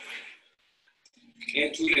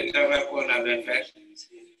 Et tout le travail qu'on avait fait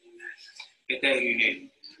était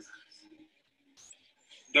ruiné.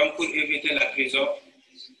 Donc, pour éviter la prison,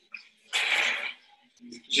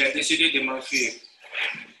 j'ai décidé de m'enfuir.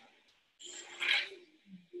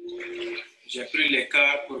 J'ai pris le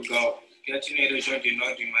car pour Gao, qui est une région du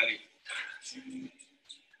nord du Mali.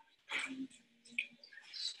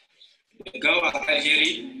 De Gao à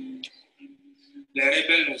Algérie, les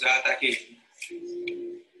rebelles nous ont attaqués.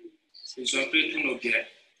 Ils ont pris tous nos biens.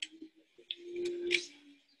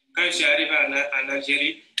 Quand je suis arrivé en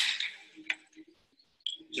Algérie,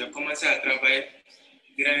 j'ai commencé à travailler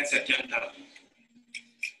durant un certain temps.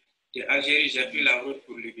 De Algérie, j'ai pris la route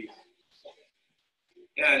pour Libye.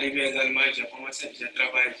 Et à Libye également, j'ai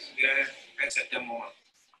travaillé à un certain moment.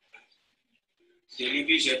 De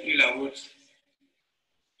Libye, j'ai pris la route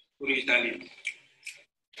pour l'Italie.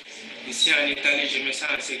 Ici en Italie, je me sens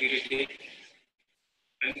en sécurité,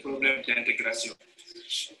 un problème d'intégration.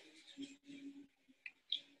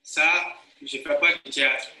 Ça, je ne fais pas de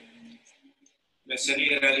théâtre, mais c'est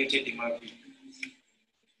une réalité de ma vie.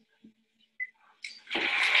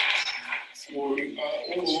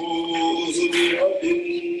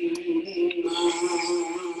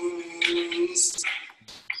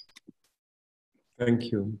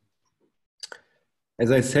 Thank you.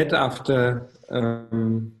 As I said, after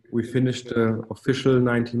we finished the official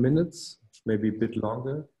 90 minutes, maybe a bit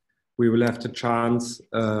longer, we will have the chance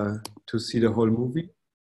to see the whole movie.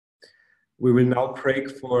 We will now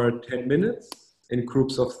break for 10 minutes in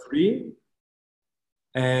groups of 3.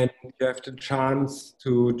 And you have the chance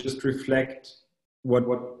to just reflect what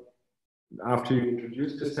after you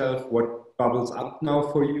introduce yourself, what bubbles up now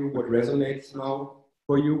for you, what resonates now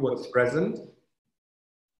for you, what's present.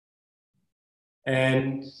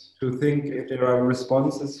 And to think if there are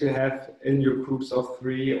responses you have in your groups of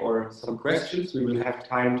 3 or some questions. We will have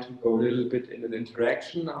time to go a little bit in an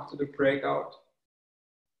interaction after the breakout.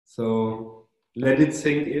 So let it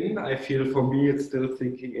sink in. I feel for me it's still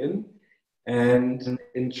sinking in. And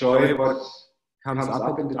enjoy what comes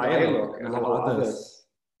up in the dialogue and how others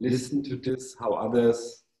listen to this, how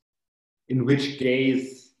others, in which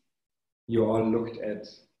gaze you all looked at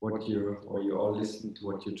what you all listened to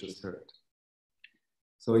what you just heard.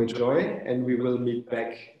 So enjoy, and we will meet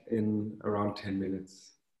back in around 10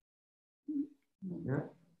 minutes. Yeah.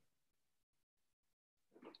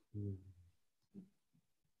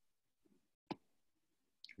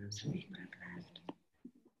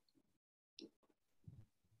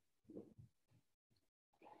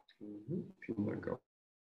 Go.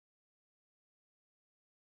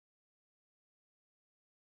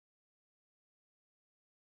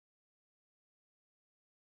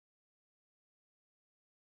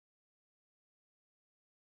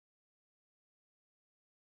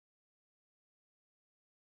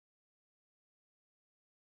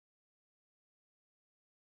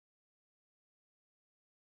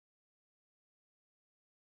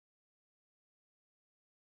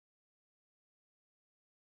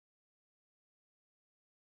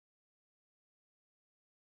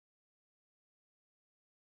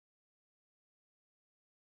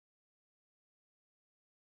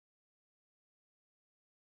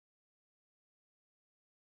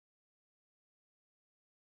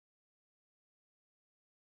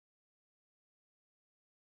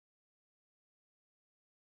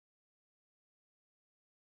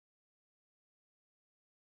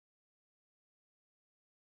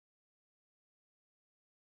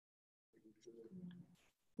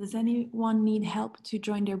 Does anyone need help to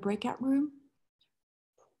join their breakout room?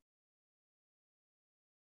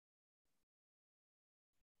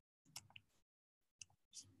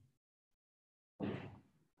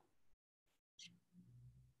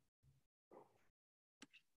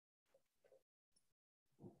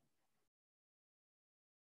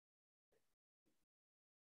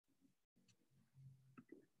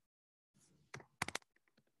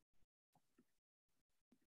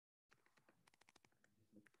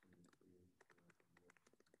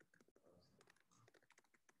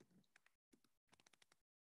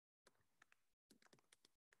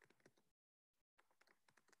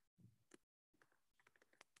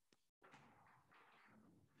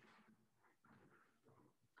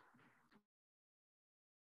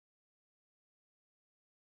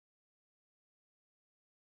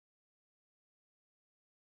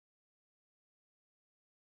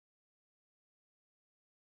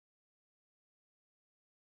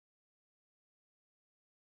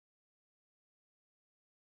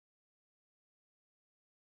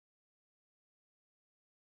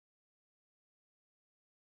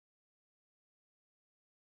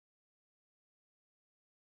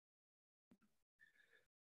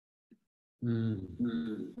 Oh,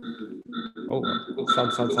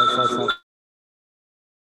 sound.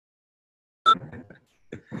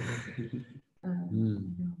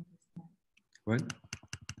 What?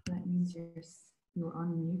 That means you're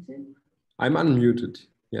unmuted. I'm unmuted.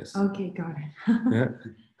 Yes. Okay, got it. Yeah.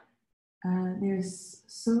 There's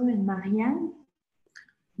So and Marianne.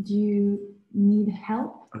 Do you need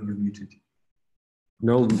help? Are you muted?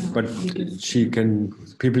 No, but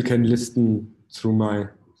people can listen through my.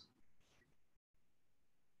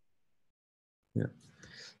 Yeah.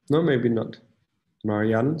 No, maybe not.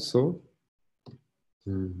 Marianne, so?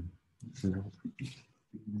 No.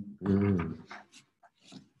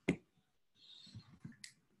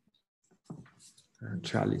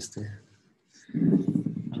 Charlie's there.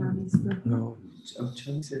 Charlie's there. No.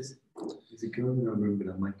 Charlie says, there's a girl in our room, but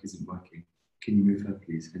her mic isn't working. Can you move her,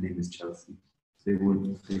 please? Her name is Chelsea. They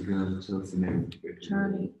want the girl Chelsea name.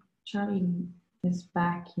 Charlie is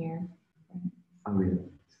back here. Oh, yeah.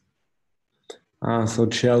 Ah, so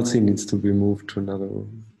Chelsea needs to be moved to another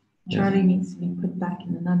room. Charlie needs to be put back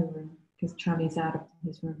in another room because Charlie's out of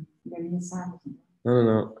his room.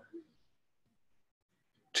 No.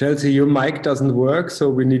 Chelsea, your mic doesn't work, so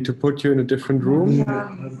we need to put you in a different room. Her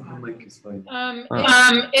mic is fine.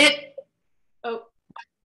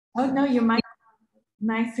 Oh no, your mic.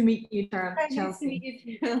 Nice to meet you, Chelsea. Nice to meet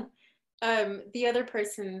you too. The other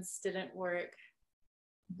person's didn't work.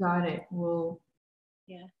 Got it. Well,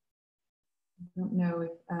 yeah. I don't know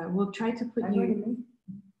if we'll try to put you.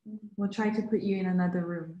 We'll try to put you in another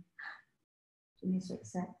room. You need to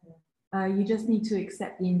accept it. You just need to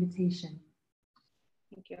accept the invitation.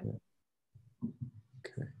 Thank you.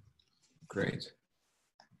 Okay, great.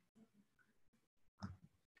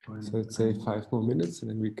 So let's say 5 more minutes, and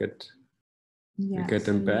then we get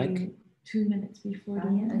them back. 2 minutes before the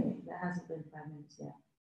end. That hasn't been 5 minutes yet.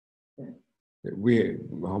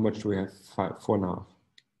 How much do we have? 4.5.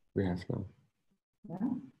 We have now. Yeah,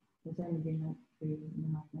 it's only been like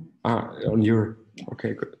 3.5 minutes. Ah, on your. Yeah.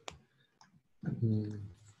 Okay, good.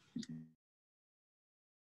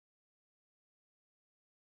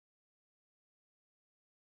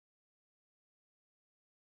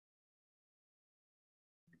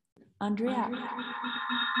 Andrea.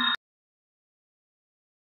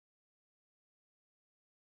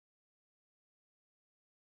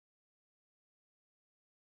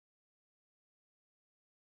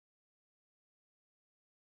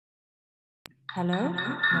 Hello?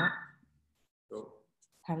 No.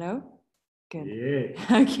 Hello? Good.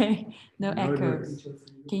 Yeah. Okay. No echoes.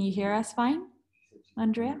 Can you hear us fine,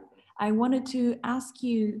 Andrea? I wanted to ask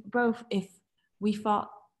you both if we thought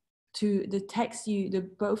to the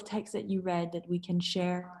both texts that you read that we can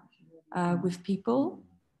share with people.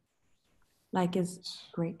 Like is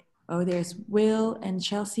great. Oh, there's Will and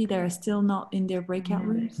Chelsea. They're still not in their breakout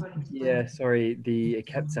rooms. Yeah, sorry. It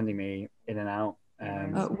kept sending me in and out.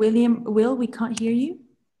 Will, we can't hear you.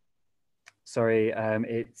 Sorry,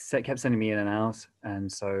 it kept sending me in and out,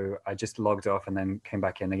 and so I just logged off and then came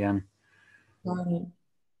back in again. Got it.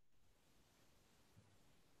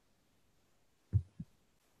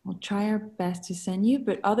 We'll try our best to send you,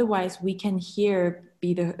 but otherwise we can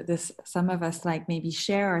some of us like maybe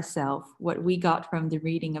share ourselves what we got from the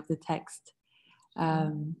reading of the text.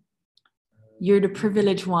 You're the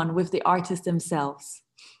privileged one with the artists themselves.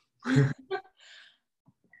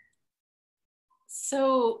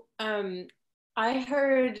 So I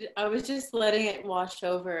was just letting it wash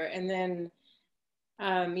over, and then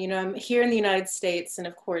I'm here in the United States, and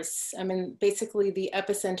of course I'm in basically the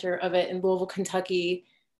epicenter of it in Louisville, Kentucky.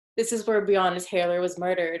 This is where Breonna Taylor was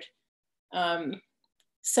murdered.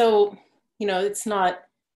 So,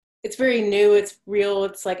 it's very new, it's real,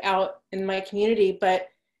 it's like out in my community. But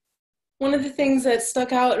one of the things that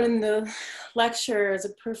stuck out in the lecture as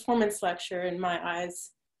a performance lecture in my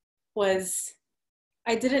eyes was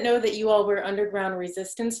I didn't know that you all were underground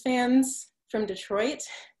resistance fans from Detroit.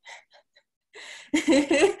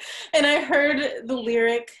 And I heard the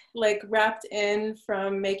lyric like wrapped in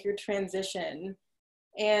from Make Your Transition.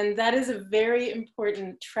 And that is a very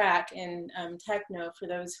important track in techno for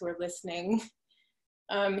those who are listening.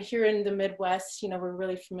 Here in the Midwest, we're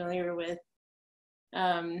really familiar with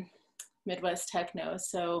Midwest techno.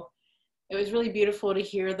 So it was really beautiful to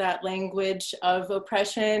hear that language of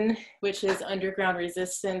oppression, which is underground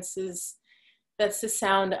resistance, that's the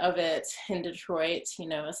sound of it in Detroit,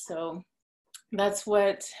 So that's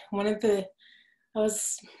what I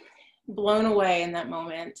was blown away in that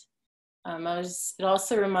moment. It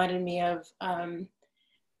also reminded me of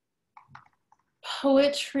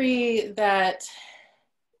poetry that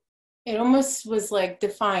it almost was like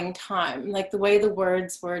defying time. Like the way the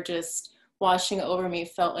words were just washing over me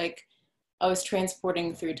felt like I was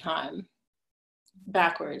transporting through time,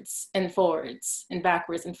 backwards and forwards and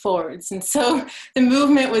backwards and forwards. And so the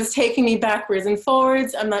movement was taking me backwards and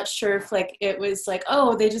forwards. I'm not sure if like it was like,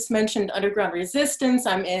 oh, they just mentioned underground resistance,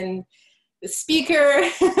 I'm in the speaker,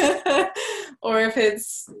 or if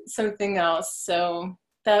it's something else. So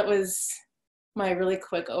that was my really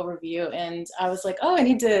quick overview. And I was like, oh, I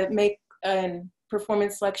need to make a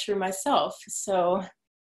performance lecture myself. So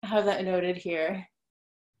I have that noted here.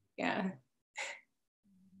 Yeah.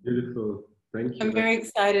 Beautiful. Thank you. I'm very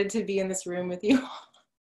excited to be in this room with you.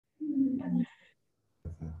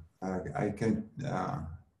 I can,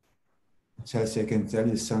 Chelsea, I can tell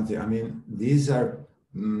you something. I mean, these are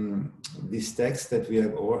these texts that we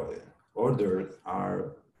have ordered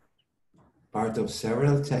are part of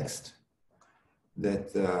several texts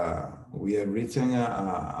that we have written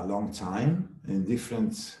a long time in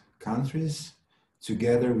different countries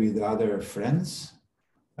together with other friends.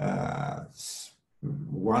 One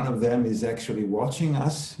of them is actually watching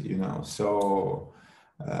us, you know, so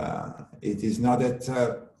it is not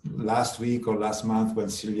that last week or last month when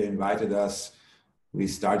Sylvia invited us, we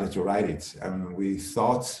started to write it. And we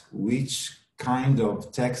thought which kind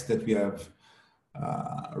of text that we have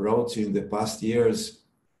wrote in the past years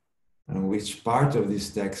and which part of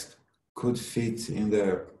this text could fit in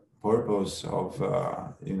the purpose of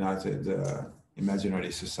United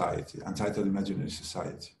Imaginary Society, Untitled Imaginary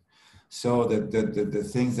Society. So the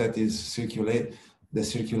things that is circulate, the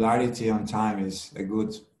circularity on time is a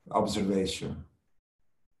good observation.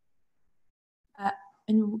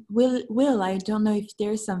 And Will, I don't know if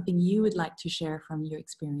there's something you would like to share from your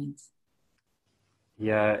experience.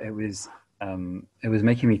 Yeah, it was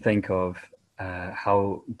making me think of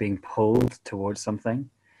how being pulled towards something.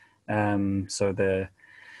 So the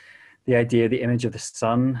idea, the image of the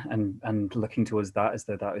sun, and looking towards that as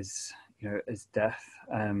though that is, you know, is death,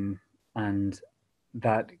 and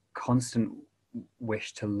that constant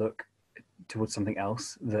wish to look towards something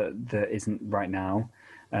else that isn't right now,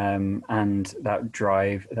 and that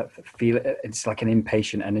drive, that feel, it's like an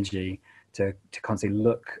impatient energy to constantly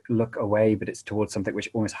look away, but it's towards something which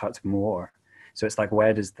almost hurts more. So it's like,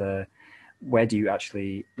 where do you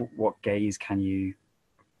actually, what gaze can you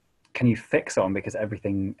fix on, because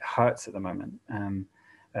everything hurts at the moment.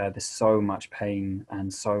 There's so much pain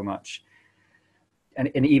and so much,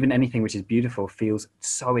 and even anything which is beautiful feels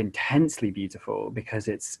so intensely beautiful because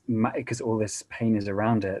all this pain is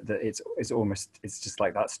around it, that it's just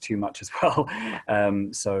like, that's too much as well.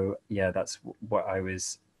 So yeah, that's what I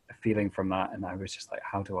was feeling from that, and I was just like,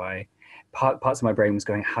 how do I, parts of my brain was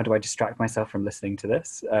going, how do I distract myself from listening to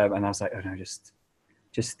this? And I was like, oh no, just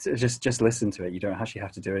listen to it. You don't actually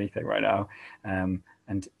have to do anything right now, and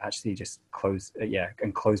actually just close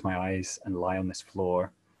my eyes and lie on this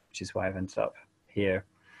floor, which is why I've ended up here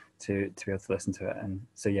to be able to listen to it. And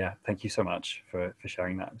so yeah, thank you so much for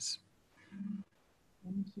sharing that.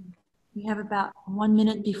 Thank you. We have about 1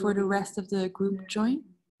 minute before the rest of the group join.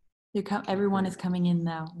 Everyone is coming in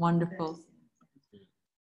now. Wonderful.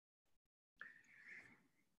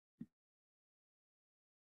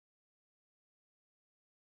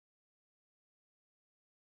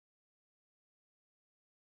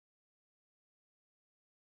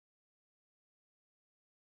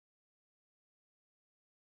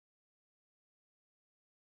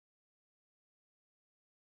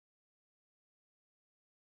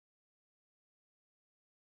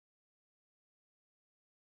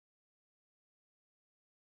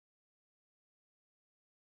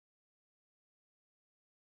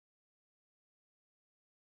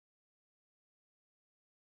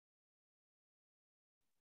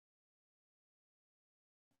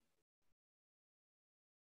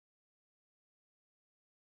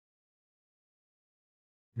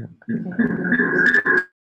 Yeah.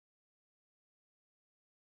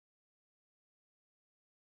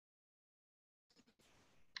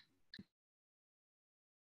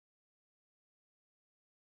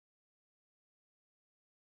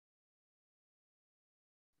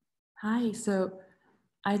 Hi, so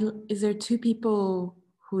is there two people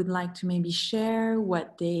who would like to maybe share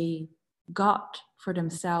what they got for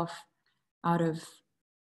themselves out of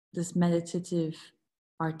this meditative,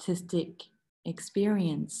 artistic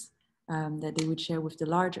experience that they would share with the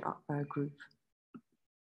larger group?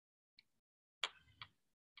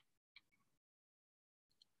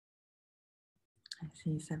 I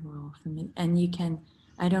see several familiar, and you can,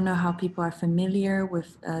 I don't know how people are familiar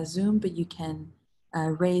with Zoom, but you can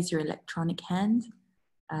raise your electronic hand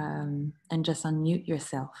and just unmute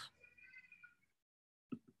yourself.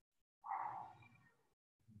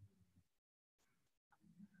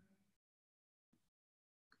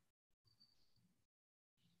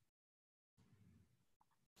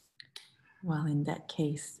 Well, in that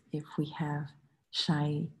case, if we have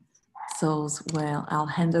shy souls, well, I'll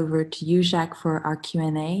hand over to you, Jacques, for our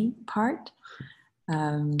Q&A part.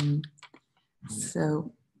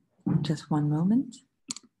 So just one moment.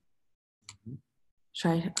 Should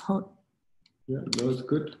I hold? Yeah, no, it's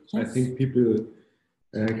good. Yes. I think people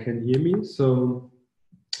can hear me. So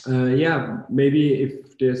yeah, maybe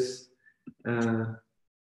if there's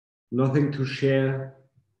nothing to share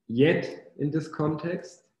yet in this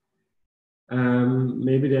context,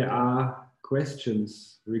 maybe there are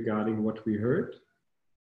questions regarding what we heard.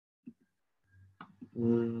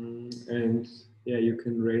 And yeah, you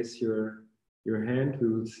can raise your your hand, we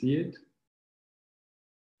will see it.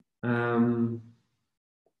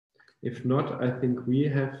 If not, I think we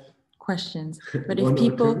have questions. But if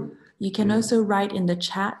people, you can also write in the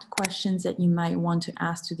chat questions that you might want to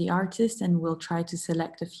ask to the artist, and we'll try to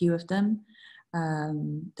select a few of them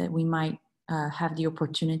that we might have the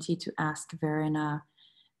opportunity to ask Verena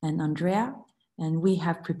and Andrea. And we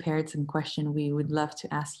have prepared some questions we would love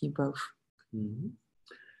to ask you both. Mm-hmm.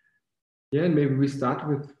 Yeah, and maybe we start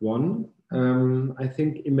with one. I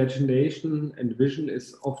think imagination and vision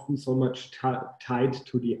is often so much tied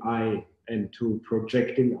to the eye and to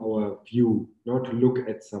projecting our view, not to look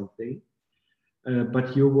at something.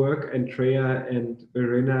 But your work, Andrea and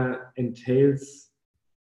Verena, entails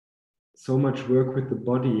so much work with the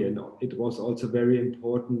body, and it was also very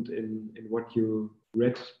important in what you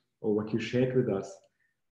read or what you shared with us.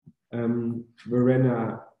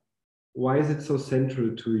 Verena, why is it so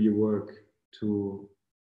central to your work to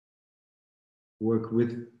work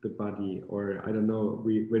with the body? Or I don't know,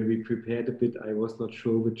 when we prepared a bit, I was not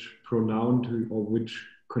sure which pronoun to, or which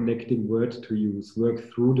connecting word to use,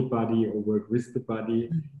 work through the body or work with the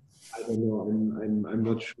body. I don't know, I'm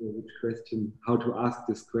not sure which question, how to ask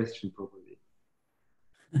this question properly.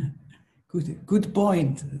 Good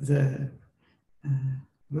point.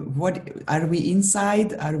 What are we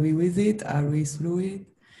inside? Are we with it? Are we through it?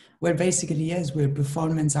 Well, basically, yes, we're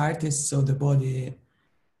performance artists, so the body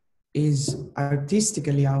is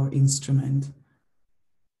artistically our instrument.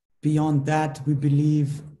 Beyond that, we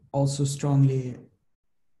believe also strongly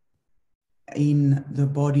in the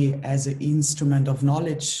body as an instrument of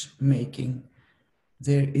knowledge making.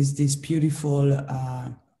 There is this beautiful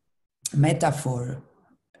metaphor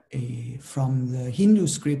from the Hindu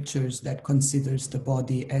scriptures that considers the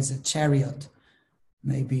body as a chariot.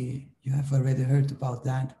 Maybe you have already heard about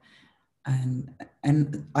that.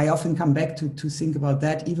 And I often come back to think about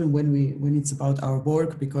that even when it's about our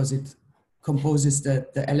work, because it composes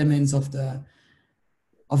the elements of the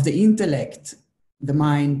intellect, the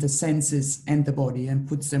mind, the senses, and the body, and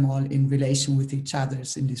puts them all in relation with each other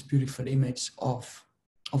in this beautiful image of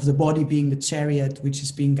the body being the chariot, which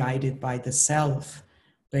is being guided by the self,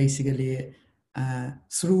 basically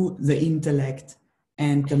through the intellect,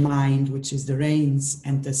 and the mind, which is the reins,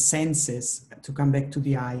 and the senses, to come back to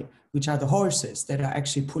the eye, which are the horses that are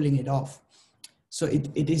actually pulling it off. So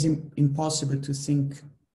it is impossible to think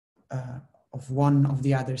of one of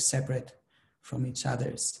the other separate from each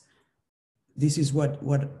others. This is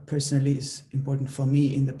what personally is important for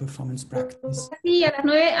me in the performance practice. Sí, a las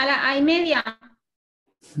 9:30.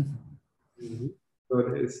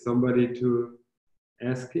 So is somebody to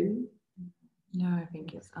asking? No, I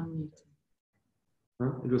think it's unmuted.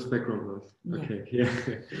 Huh? It was background noise. Yeah. Okay, yeah.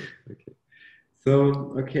 Okay.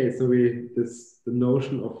 So the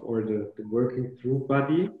notion of, or the working through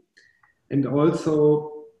body, and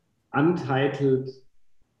also untitled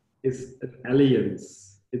is an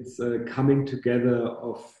alliance. It's a coming together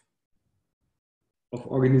of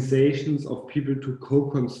organizations, of people to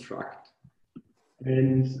co-construct.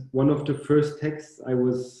 And one of the first texts I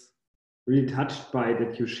was really touched by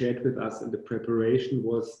that you shared with us in the preparation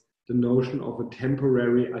was the notion of a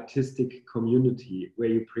temporary artistic community, where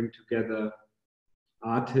you bring together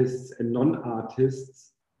artists and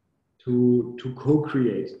non-artists to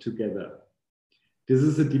co-create together. This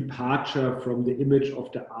is a departure from the image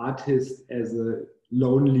of the artist as a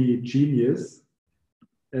lonely genius.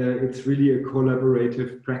 It's really a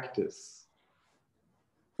collaborative practice.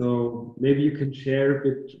 So maybe you can share a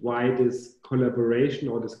bit why this collaboration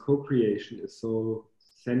or this co-creation is so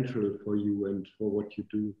central for you and for what you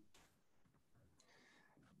do.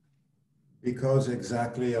 Because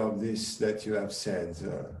exactly of this that you have said,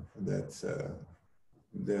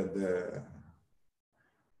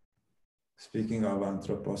 speaking of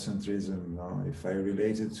anthropocentrism, if I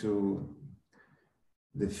relate it to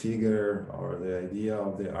the figure or the idea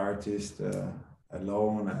of the artist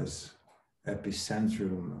alone as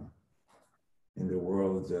epicentrum in the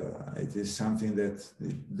world, it is something that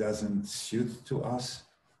it doesn't suit to us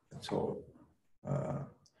at all.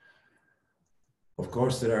 Of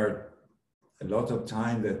course, there are a lot of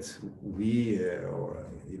time that we, or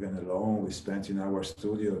even alone, we spent in our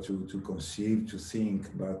studio to conceive, to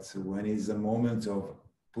think, but when it's a moment of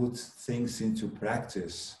put things into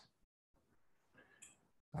practice,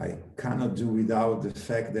 I cannot do without the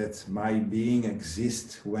fact that my being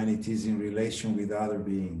exists when it is in relation with other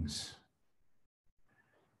beings.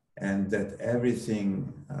 And that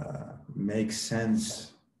everything makes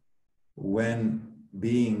sense when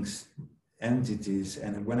beings, entities,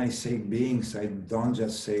 and when I say beings, I don't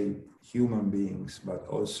just say human beings, but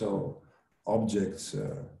also objects,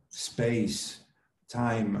 space,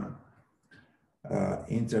 time,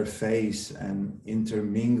 interface and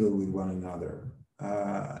intermingle with one another.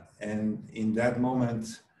 And in that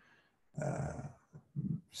moment,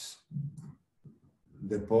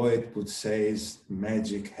 the poet would say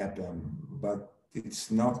magic happened, but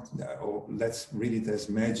it's not, or let's read it as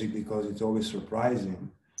magic because it's always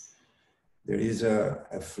surprising. There is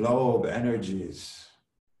a flow of energies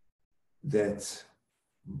that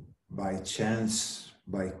by chance,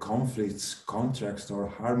 by conflicts, contrast, or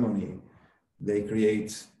harmony, they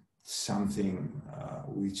create something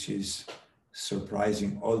which is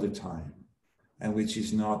surprising all the time and which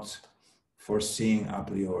is not foreseeing a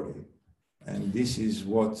priori. And this is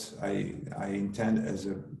what I intend as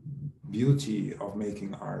a beauty of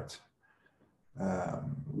making art,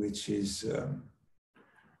 which is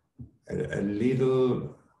a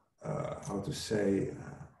little, how to say,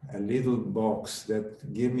 a little box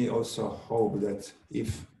that give me also hope that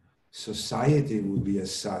if society would be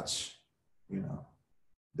as such, you know,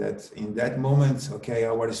 that in that moment, okay,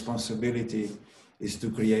 our responsibility is to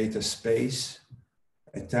create a space,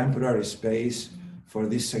 a temporary space for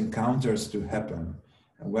these encounters to happen.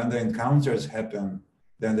 And when the encounters happen,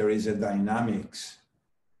 then there is a dynamics.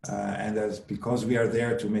 And as because we are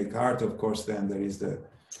there to make art, of course, then there is the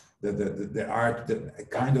art, a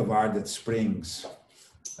kind of art that springs.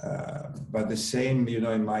 But the same, you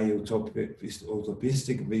know, in my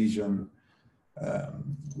utopistic vision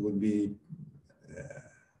would be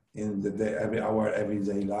in our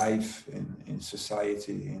everyday life, in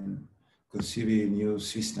society, in conceiving new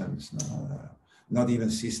systems, not even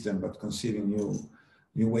system, but conceiving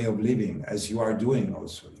new way of living, as you are doing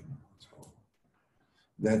also. You know? So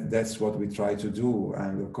that's what we try to do,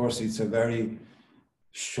 and of course it's a very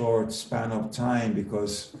short span of time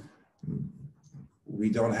because we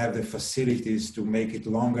don't have the facilities to make it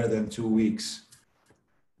longer than 2 weeks.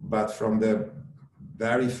 But from the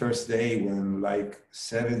very first day when like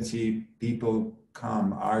 70 people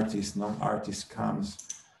come, artists, non-artists comes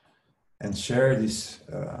and share this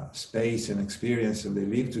space and experience, and they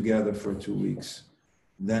live together for 2 weeks,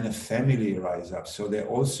 then a family rises up. So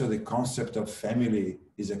also the concept of family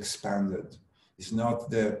is expanded. It's not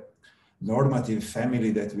the normative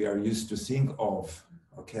family that we are used to think of,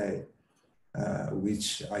 okay,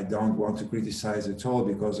 which I don't want to criticize at all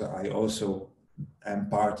because I also am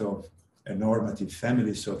part of a normative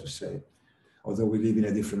family, so to say, although we live in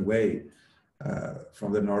a different way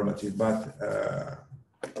from the normative. But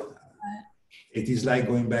it is like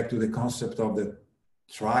going back to the concept of the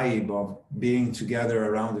tribe, of being together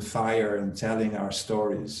around the fire and telling our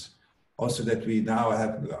stories. Also that we now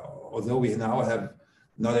have, although we now have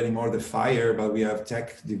not anymore the fire, but we have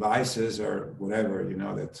tech devices or whatever, you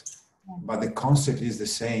know, that, but the concept is the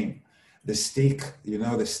same. The stick, you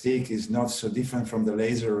know, the stick is not so different from the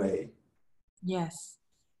laser ray. Yes.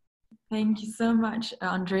 Thank you so much,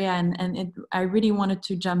 Andrea. And I really wanted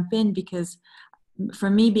to jump in because for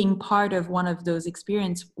me, being part of one of those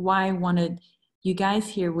experiences, why I wanted you guys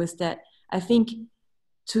here was that I think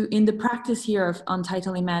in the practice here of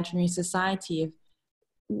Untitled Imaginary Society,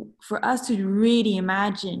 for us to really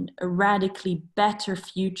imagine a radically better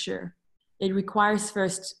future, it requires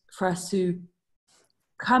first for us to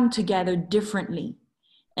come together differently.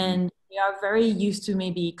 And we are very used to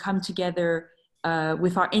maybe come together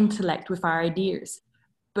with our intellect, with our ideas,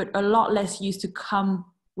 but a lot less used to come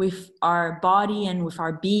with our body and with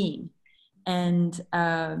our being, and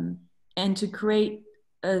to create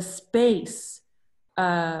a space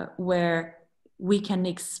where we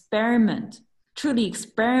can truly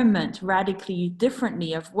experiment radically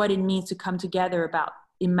differently of what it means to come together about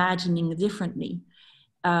imagining differently.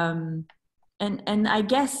 And I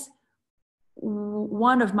guess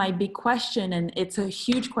one of my big question, and it's a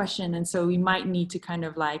huge question, and so we might need to kind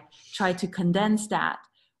of like try to condense that,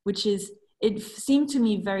 which is, it seemed to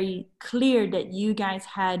me very clear that you guys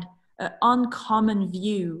had an uncommon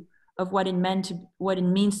view of what it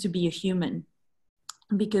means to be a human,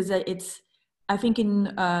 because I think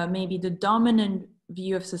in maybe the dominant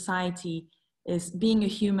view of society is being a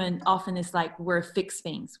human often is like we're fixed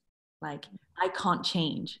things, like I can't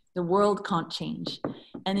change, the world can't change.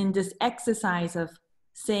 And in this exercise of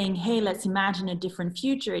saying, hey, let's imagine a different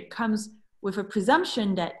future, it comes with a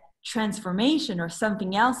presumption that transformation or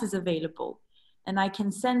something else is available. And I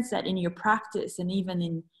can sense that in your practice, and even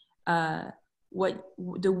in the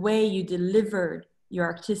way you delivered your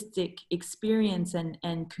artistic experience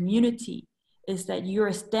and community, is that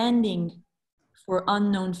you're standing for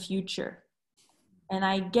unknown future. And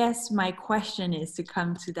I guess my question is, to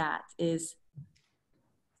come to that, is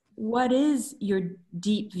what is your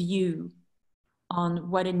deep view on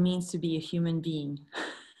what it means to be a human being?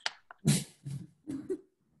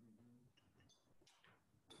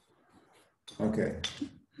 Okay.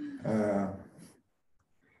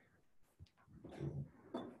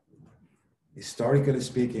 Historically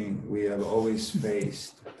speaking, we have always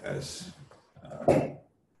faced as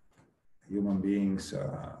human beings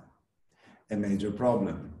a major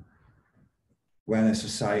problem. When a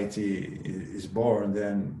society is born,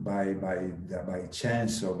 then by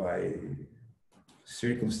chance or by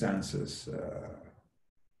circumstances,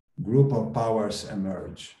 group of powers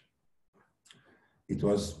emerge. It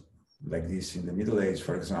was like this in the Middle Age,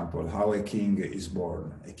 for example, how a king is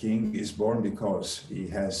born. A king is born because he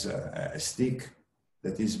has a stick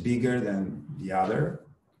that is bigger than the other,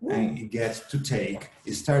 and he gets to take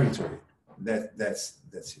his territory. That's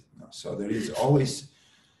it. No? So there is always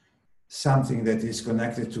something that is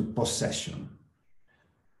connected to possession.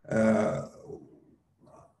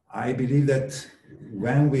 I believe that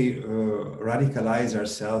when we radicalize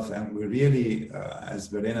ourselves and we really, as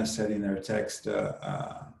Verena said in her text,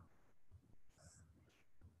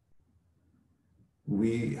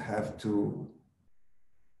 we have to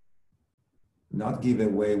not give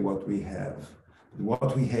away what we have.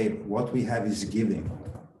 What we have is giving.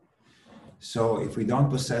 So if we don't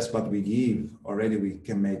possess what we give, already we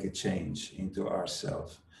can make a change into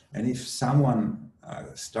ourselves. And if someone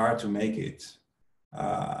start to make it,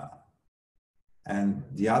 and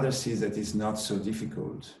the other sees that it's not so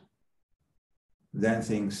difficult, then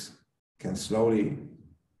things can slowly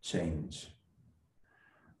change.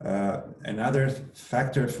 Another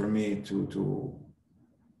factor for me to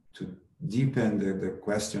deepen the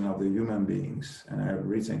question of the human beings, and I've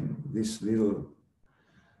written this little,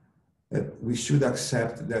 that we should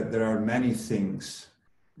accept that there are many things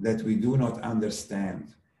that we do not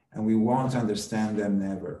understand, and we won't understand them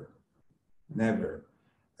never.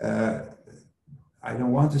 I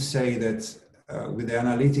don't want to say that with the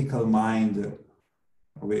analytical mind,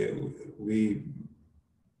 with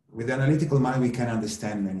the analytical mind we can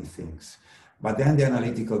understand many things. But then the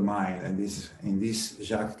analytical mind, and in this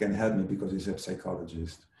Jacques can help me because he's a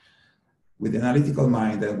psychologist. With the analytical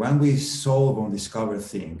mind, that when we solve or discover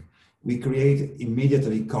things, we create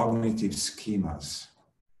immediately cognitive schemas.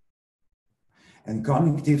 And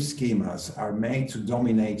cognitive schemas are made to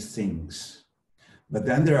dominate things. But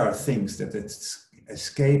then there are things that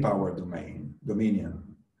escape our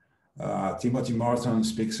dominion. Timothy Morton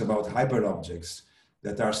speaks about hyperobjects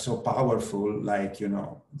that are so powerful, like,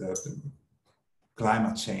 the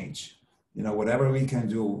climate change. Whatever we can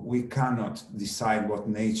do, we cannot decide what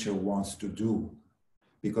nature wants to do.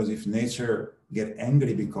 Because if nature gets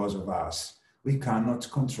angry because of us, we cannot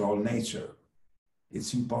control nature.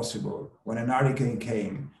 It's impossible. When an hurricane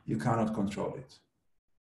came, you cannot control it.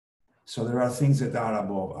 So there are things that are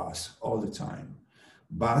above us all the time.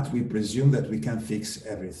 But we presume that we can fix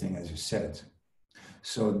everything, as you said.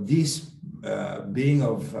 So this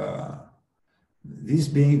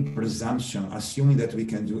being presumption, assuming that we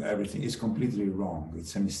can do everything, is completely wrong.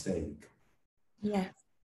 It's a mistake. Yes.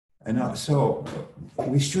 And so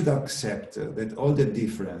we should accept that all that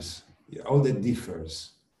differs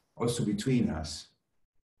also between us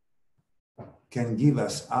can give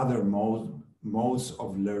us other modes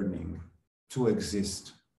of learning to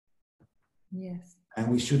exist. Yes.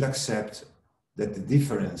 And we should accept that the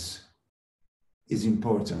difference is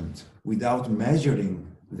important without measuring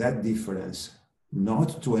that difference,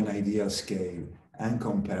 not to an ideal scale, and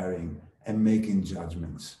comparing and making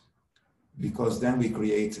judgments. Because then we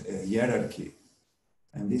create a hierarchy.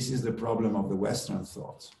 And this is the problem of the Western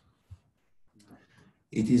thought.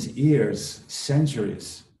 It is years,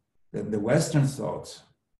 centuries, that the Western thought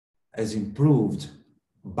has improved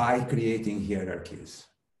by creating hierarchies.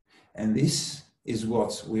 And this is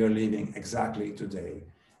what we are living exactly today.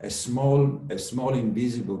 A small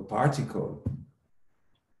invisible particle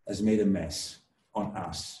has made a mess on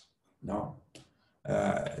us,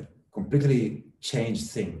 completely changed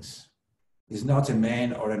things. It's not a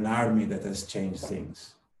man or an army that has changed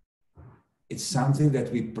things. It's something that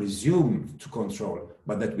we presume to control,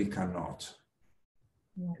 but that we cannot.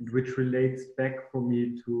 And which relates back for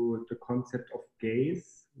me to the concept of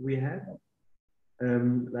gaze we had.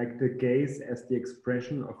 Like the gaze as the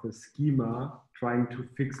expression of a schema trying to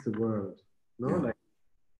fix the world. Yeah. Like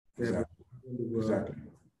Exactly.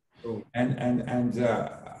 So. And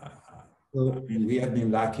we have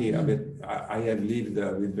been lucky a bit. I have lived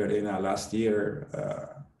with Verena last year,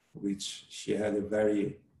 which she had a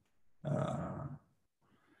very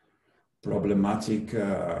problematic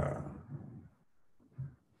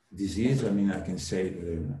disease. I mean, I can say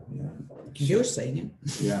You're saying it.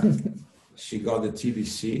 Yeah. She got the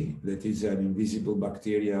TBC, that is an invisible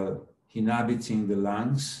bacterial inhabiting the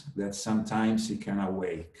lungs that sometimes it can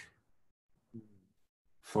awake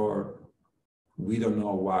for we don't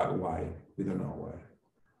know why. We don't know why.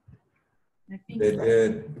 I think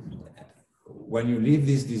when you live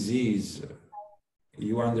this disease,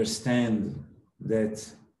 you understand that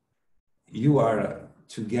you are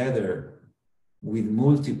together with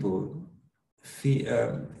multiple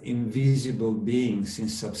invisible beings in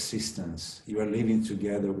subsistence. You are living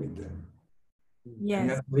together with them. yes. And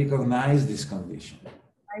you have to recognize this condition.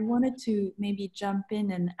 I wanted to maybe jump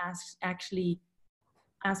in and ask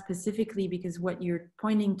specifically, because what you're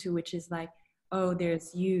pointing to, which is like, oh,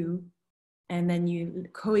 there's you, and then you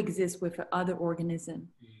coexist with other organism.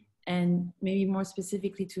 And maybe more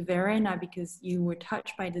specifically to Verena, because you were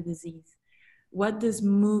touched by the disease. What does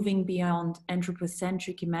moving beyond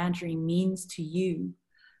anthropocentric imagery means to you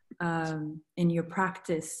in your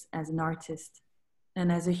practice as an artist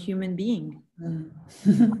and as a human being?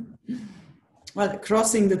 Well,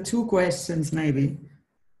 crossing the two questions maybe,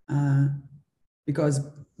 because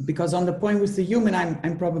on the point with the human,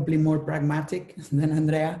 I'm probably more pragmatic than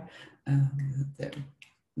Andrea.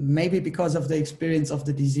 Maybe because of the experience of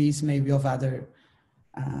the disease, maybe of other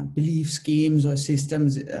belief schemes or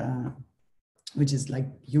systems, which is like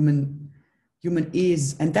human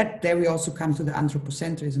is, and that there we also come to the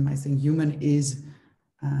anthropocentrism. I think human is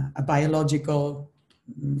a biological,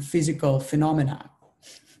 physical phenomena,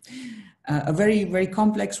 a very, very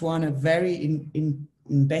complex one, a very, in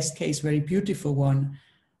best case, very beautiful one.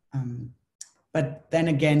 But then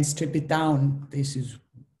again, strip it down. This is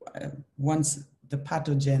once the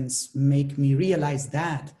pathogens make me realize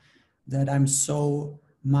that I'm so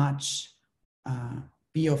much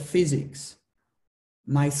biophysics.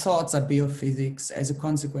 My thoughts are biophysics. As a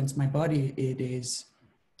consequence, my body, it is.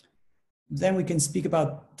 Then we can speak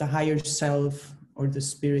about the higher self or the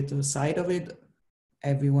spiritual side of it.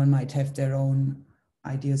 Everyone might have their own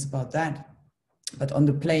ideas about that. But on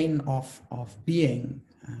the plane of being,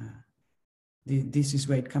 this is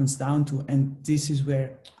where it comes down to. And this is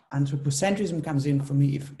where anthropocentrism comes in for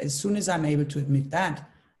me. As soon as I'm able to admit that,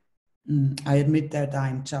 I admit that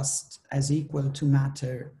I'm just as equal to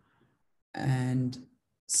matter and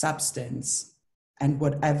substance and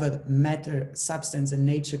whatever matter, substance, and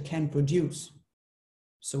nature can produce.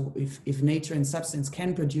 So if nature and substance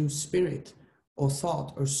can produce spirit or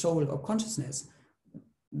thought or soul or consciousness,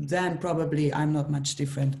 then probably I'm not much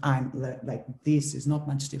different. I'm like, this is not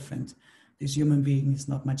much different. This human being is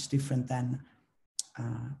not much different than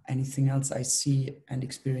anything else I see and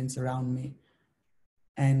experience around me.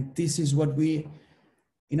 And this is what we,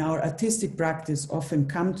 in our artistic practice, often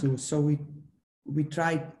come to. So we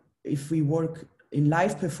try, if we work in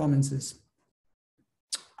live performances,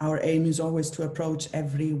 our aim is always to approach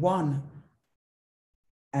everyone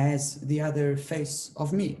as the other face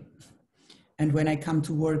of me. And when I come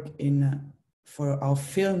to work for our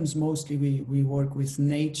films, mostly we work with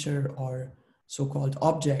nature or so-called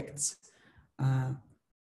objects,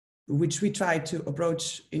 which we try to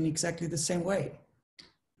approach in exactly the same way,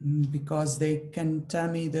 because they can tell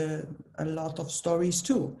me a lot of stories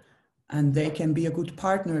too, and they can be a good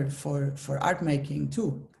partner for art making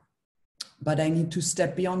too. But I need to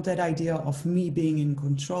step beyond that idea of me being in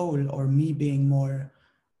control or me being more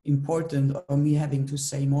important or me having to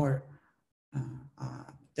say more.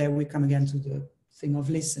 There we come again to the thing of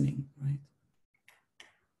listening, right?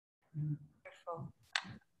 Wonderful.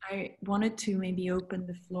 I wanted to maybe open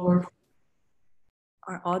the floor for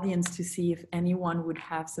our audience to see if anyone would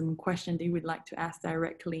have some question they would like to ask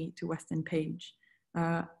directly to VestAndPage.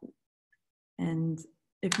 And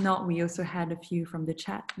if not, we also had a few from the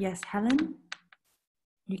chat. Yes, Helen,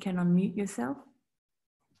 you can unmute yourself.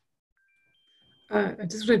 I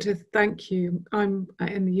just wanted to thank you. I'm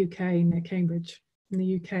in the UK, near Cambridge, in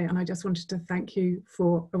the UK, and I just wanted to thank you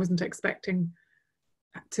for, I wasn't expecting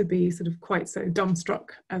to be sort of quite so dumbstruck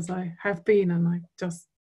as I have been, and I just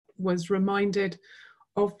was reminded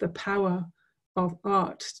of the power of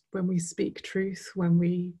art when we speak truth, when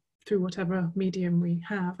we, through whatever medium we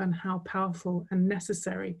have, and how powerful and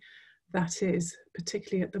necessary that is,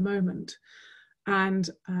 particularly at the moment. And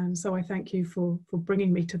so I thank you for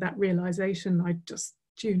bringing me to that realization. I just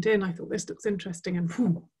tuned in, I thought this looks interesting, and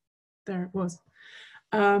whew, there it was.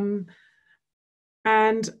 And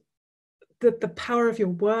the power of your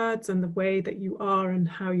words and the way that you are and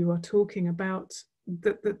how you are talking about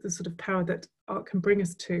the sort of power that art can bring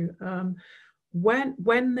us to.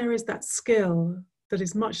 When there is that skill that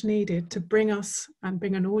is much needed to bring us and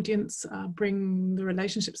bring an audience, bring the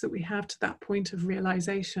relationships that we have to that point of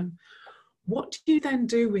realization, what do you then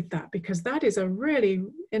do with that? Because that is a really,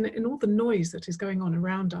 in all the noise that is going on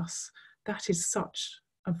around us, that is such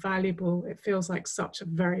a valuable, it feels like such a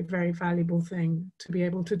very, very valuable thing to be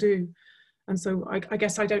able to do. And so I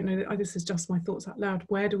guess I don't know, this is just my thoughts out loud.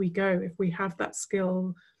 Where do we go if we have that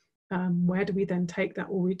skill? Where do we then take that?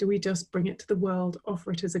 Or do we just bring it to the world,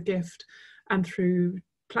 offer it as a gift? And through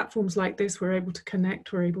platforms like this, we're able to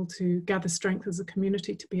connect, we're able to gather strength as a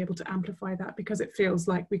community to be able to amplify that, because it feels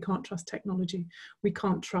like we can't trust technology. We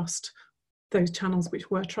can't trust those channels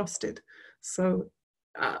which were trusted. So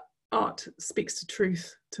art speaks to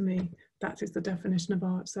truth to me. That is the definition of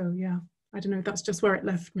art. So yeah, I don't know, that's just where it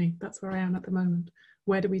left me. That's where I am at the moment.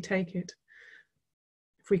 Where do we take it?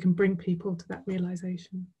 If we can bring people to that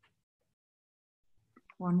realization.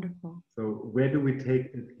 Wonderful. So where do we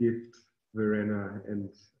take that gift, Verena and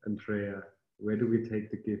Andrea? Where do we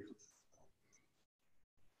take the gifts?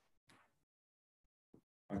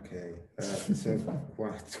 Okay, so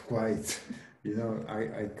quite, you know,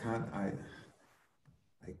 I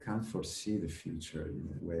can't foresee the future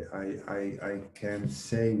in a way. I can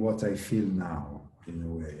say what I feel now in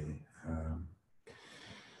a way.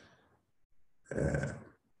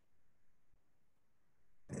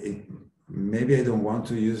 Maybe I don't want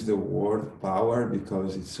to use the word power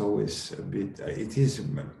because it's always a bit, it is,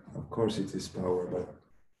 of course it is power, but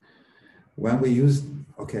when we use,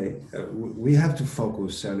 we have to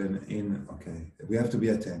focus, Ellen, we have to be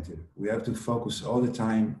attentive. We have to focus all the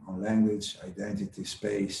time on language, identity,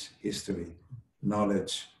 space, history,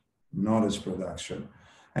 knowledge production.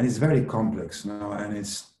 And it's very complex now, and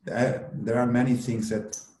there are many things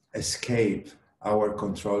that escape our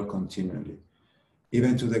control continually.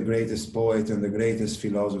 Even to the greatest poet and the greatest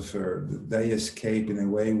philosopher, they escape in a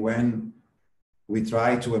way when we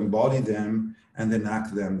try to embody them and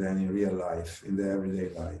enact them then in real life, in the everyday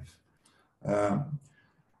life.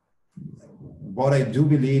 What I do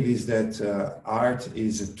believe is that art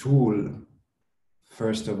is a tool,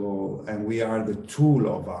 first of all, and we are the tool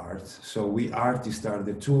of art. So we artists are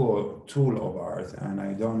the tool of art, and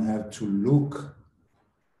I don't have to look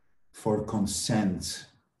for consent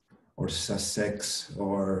or sex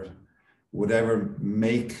or whatever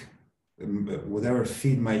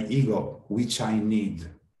feed my ego, which I need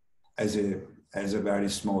as a very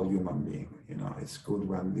small human being. You know, it's good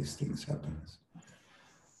when these things happen.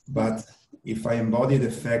 But if I embody the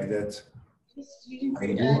fact that I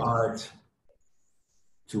do art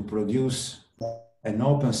to produce an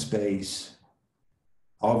open space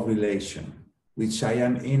of relation, which I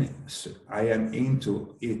am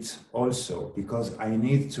into it also because I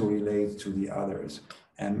need to relate to the others.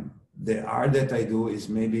 And the art that I do is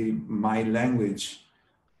maybe my language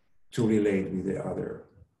to relate with the other.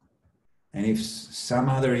 And if some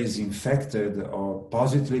other is infected or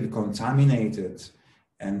positively contaminated,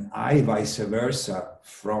 and I vice versa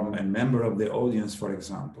from a member of the audience, for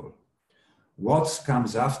example, what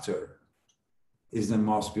comes after is the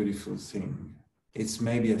most beautiful thing. It's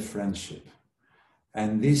maybe a friendship.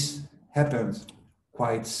 And this happened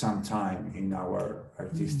quite some time in our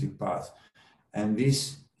artistic path. And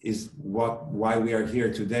this is why we are here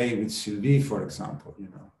today with Sylvie, for example, you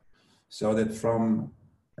know. So that from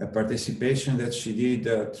a participation that she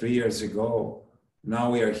did 3 years ago, now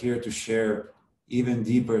we are here to share even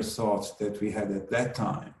deeper thoughts that we had at that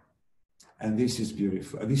time. And this is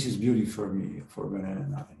beautiful. This is beauty for me, for Verena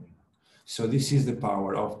and I. So this is the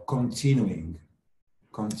power of continuing.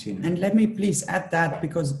 And let me please add that,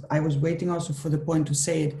 because I was waiting also for the point to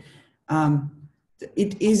say it.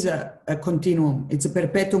 It is a continuum. It's a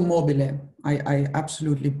perpetuum mobile. I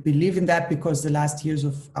absolutely believe in that, because the last years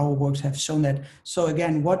of our works have shown that. So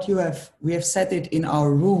again, we have set it in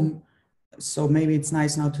our room. So maybe it's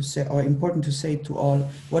nice now to say, or important to say to all,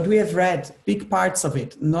 what we have read, big parts of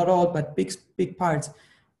it, not all, but big parts,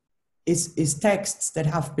 is texts that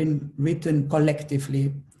have been written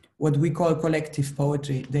collectively, what we call collective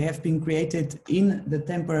poetry. They have been created in the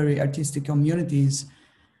temporary artistic communities,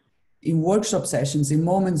 in workshop sessions, in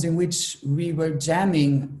moments in which we were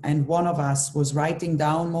jamming and one of us was writing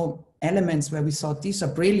down more elements where we thought these are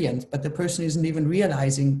brilliant, but the person isn't even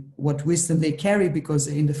realizing what wisdom they carry because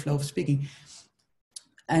they're in the flow of speaking.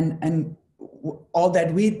 And all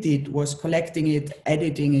that we did was collecting it,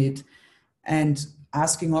 editing it, and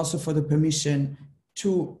asking also for the permission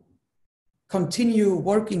to continue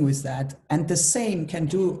working with that. And the same can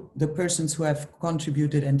do the persons who have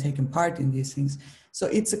contributed and taken part in these things. So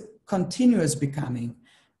it's a continuous becoming.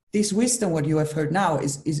 This wisdom, what you have heard now,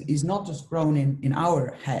 is not just grown in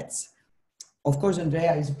our heads. Of course,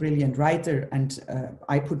 Andrea is a brilliant writer, and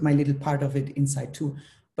I put my little part of it inside too.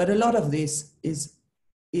 But a lot of this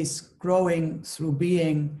is growing through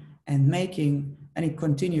being and making, and it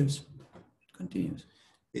continues.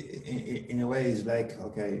 In a way, it's like,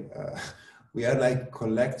 we are like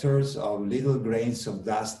collectors of little grains of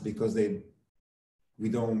dust, because we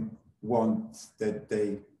don't want that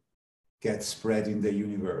they get spread in the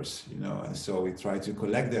universe, you know, and so we try to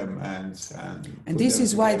collect them and this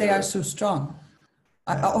is why they are so strong.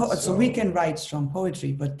 So we can write strong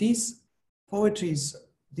poetry, but these poetries,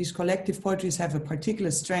 these collective poetries have a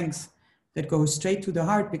particular strength that goes straight to the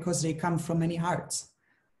heart because they come from many hearts.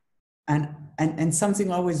 And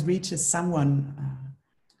something always reaches someone.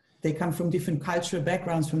 They come from different cultural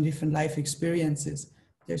backgrounds, from different life experiences.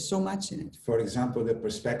 There's so much in it. For example, the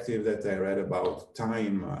perspective that I read about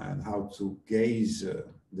time and how to gaze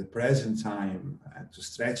the present time and to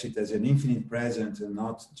stretch it as an infinite present and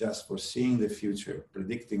not just foreseeing the future,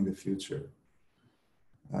 predicting the future.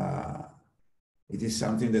 It is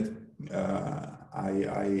something that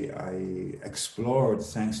I explored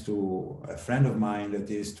thanks to a friend of mine that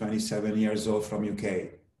is 27 years old from UK.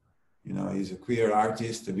 You know, he's a queer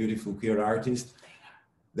artist, a beautiful queer artist.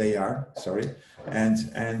 They are, sorry. And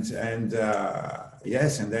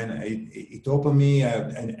yes, and then it opened me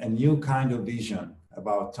a new kind of vision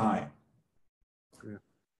about time. Yeah.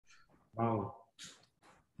 Wow.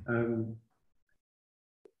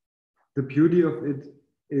 The beauty of it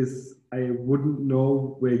is I wouldn't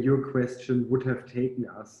know where your question would have taken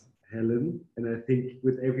us, Helen. And I think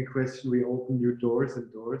with every question we open new doors and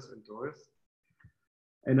doors and doors.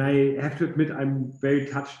 And I have to admit, I'm very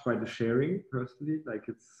touched by the sharing personally. Like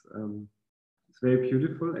it's very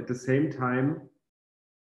beautiful. At the same time,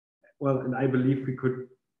 well, and I believe we could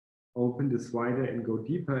open this wider and go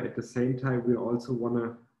deeper. At the same time, we also want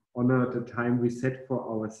to honor the time we set for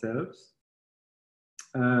ourselves.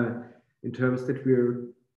 In terms that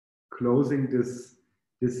we're closing this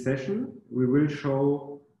session, we will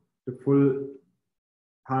show the full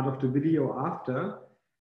part of the video after.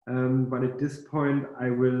 But at this point, I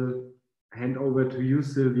will hand over to you,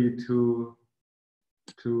 Sylvie, to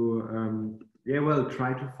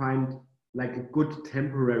try to find like a good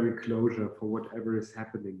temporary closure for whatever is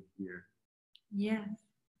happening here. Yeah,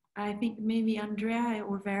 I think maybe Andrea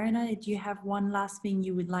or Verena, do you have one last thing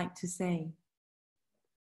you would like to say?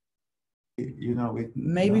 You know,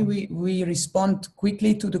 maybe we respond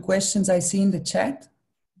quickly to the questions I see in the chat.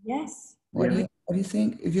 Yes. What do you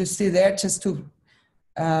think? If you're still there, just to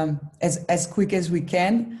as quick as we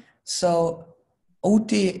can. So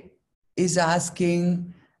Oti is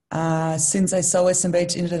asking, since I saw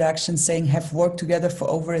VestAndPage introduction saying have worked together for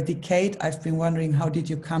over a decade, I've been wondering, how did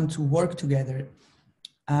you come to work together?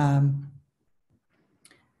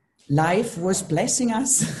 Life was blessing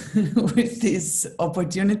us with this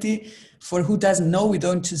opportunity. For who doesn't know, we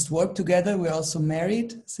don't just work together, we're also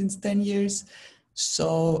married since 10 years.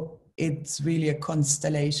 So it's really a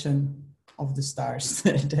constellation of the stars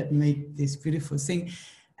that make this beautiful thing.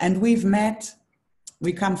 And we've met,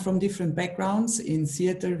 we come from different backgrounds in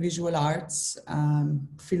theater, visual arts,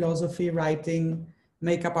 philosophy, writing,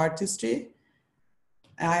 makeup artistry.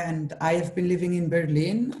 And I have been living in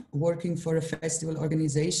Berlin, working for a festival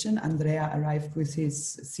organization. Andrea arrived with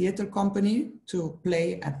his theater company to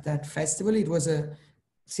play at that festival. It was a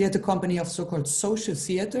theater company of so-called social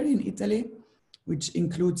theater in Italy, which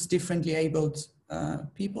includes differently abled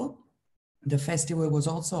people. The festival was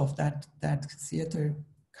also of that theater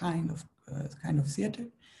kind of theater.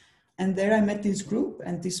 And there I met this group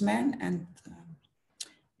and this man, and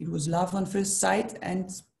it was love on first sight.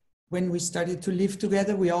 And when we started to live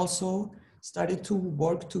together, we also started to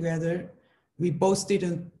work together. We both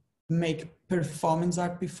didn't make performance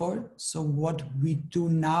art before. So what we do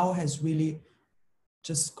now has really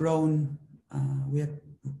just grown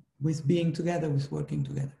with being together, with working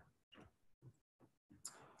together.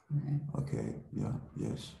 Okay, yeah,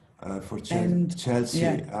 yes. For Chelsea,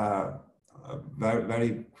 yeah.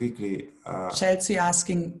 Very quickly. Chelsea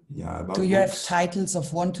asking, do you have titles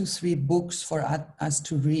of 1 to 3 books for us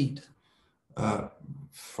to read?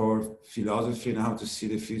 For philosophy and how to see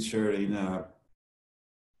the future in a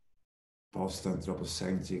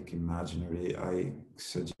post-anthropocentric imaginary, I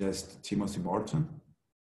suggest Timothy Morton.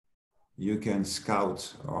 You can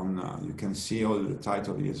scout on, you can see all the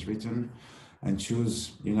title he has written and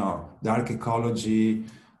choose, you know, dark ecology,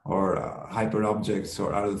 or hyper objects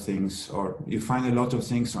or other things, or you find a lot of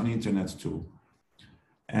things on internet too.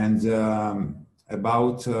 And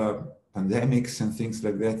about pandemics and things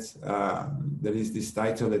like that, there is this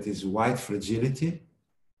title that is White Fragility.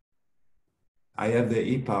 I have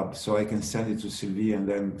the EPUB, so I can send it to Sylvie and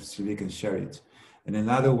then Sylvie can share it. And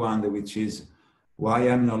another one which is Why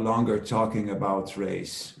I'm No Longer Talking About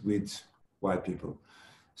Race with White People.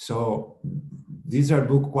 So these are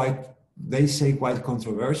books they say quite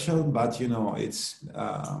controversial, but you know, it's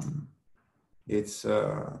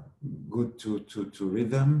good to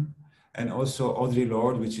read them. And also Audre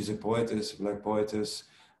Lorde, which is a poetess, black poetess,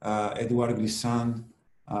 Edouard Glissant,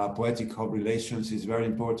 Poetic of Relations is very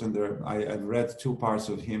important. I've read 2 parts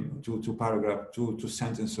of him, two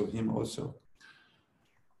sentences of him also.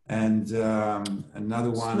 And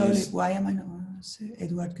another one Slowly, is... why am I not say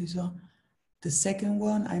Edouard Glissant? The second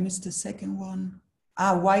one, I missed the second one.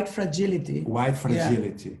 White Fragility. White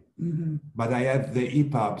Fragility. Yeah. Mm-hmm. But I have the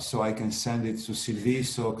EPUB, so I can send it to Sylvie,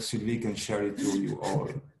 so Sylvie can share it to you all.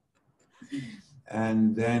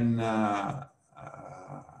 And then,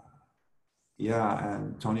 yeah,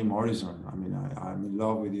 and Toni Morrison. I mean, I'm in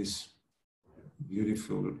love with this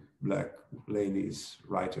beautiful black lady's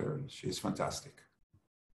writer. She's fantastic.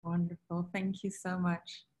 Wonderful. Thank you so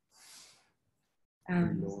much.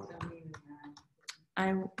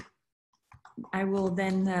 I will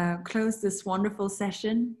then close this wonderful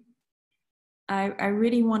session. I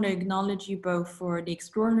really want to acknowledge you both for the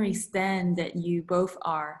extraordinary stand that you both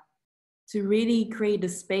are, to really create a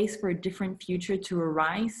space for a different future to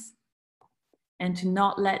arise and to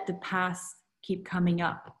not let the past keep coming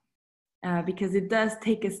up, because it does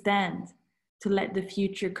take a stand to let the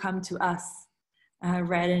future come to us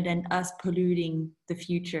rather than us polluting the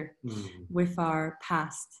future with our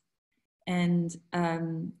past. And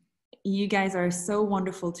you guys are so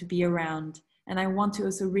wonderful to be around. And I want to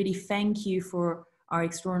also really thank you for our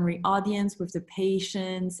extraordinary audience with the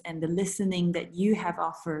patience and the listening that you have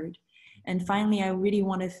offered. And finally, I really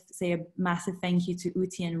want to say a massive thank you to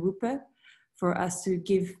Uti and Rupa for us to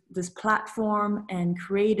give this platform and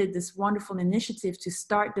created this wonderful initiative to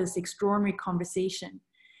start this extraordinary conversation.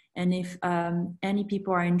 And if any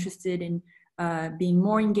people are interested in being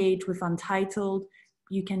more engaged with Untitled,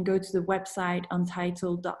 you can go to the website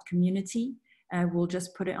untitled.community. We'll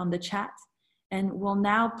just put it on the chat. And we'll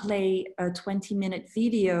now play a 20-minute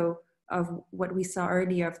video of what we saw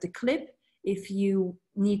earlier of the clip. If you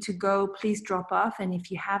need to go, please drop off. And if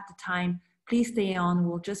you have the time, please stay on.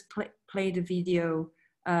 We'll just play the video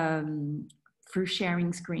through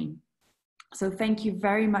sharing screen. So thank you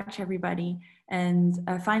very much, everybody. And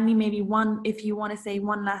finally, maybe if you want to say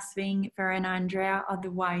one last thing, Verena, Andrea,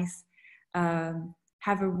 otherwise,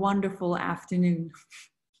 have a wonderful afternoon.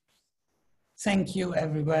 Thank you,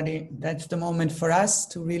 everybody. That's the moment for us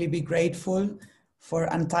to really be grateful for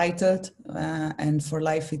Untitled and for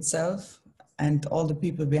life itself and all the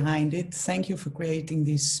people behind it. Thank you for creating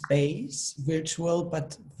this space, virtual,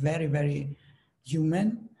 but very, very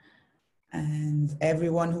human. And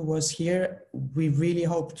everyone who was here, we really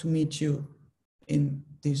hope to meet you in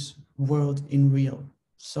this world in real.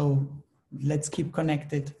 So let's keep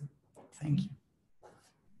connected. Thank you.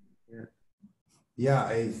 Yeah,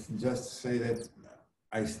 I just say that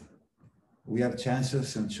we have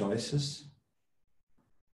chances and choices.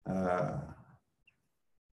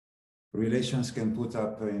 Relations can put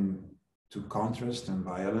up into contrast and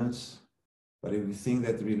violence, but if we think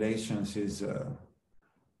that relations is a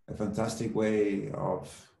fantastic way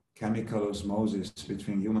of chemical osmosis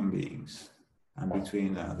between human beings and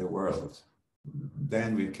between the world,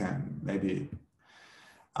 then we can maybe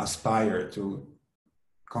aspire to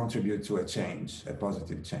contribute to a change, a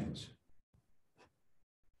positive change.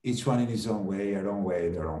 Each one in his own way, their own way,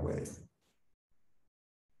 their own way.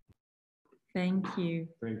 Thank you.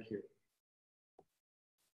 Thank you.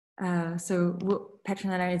 So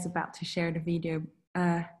Petronella is about to share the video.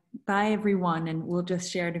 Bye, everyone, and we'll just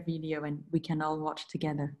share the video and we can all watch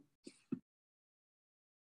together.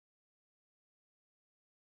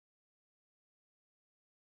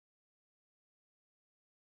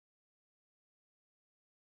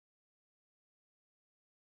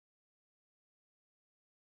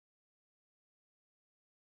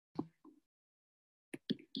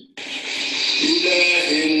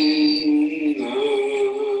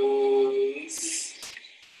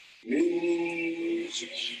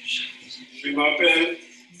 Je m'appelle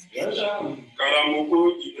Karamoko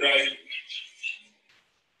Ibrahim.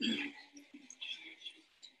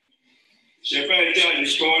 J'ai pas été à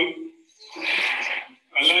l'école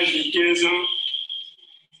à l'âge de 15 ans.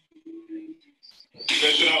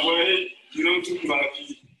 J'ai travaillé durant toute ma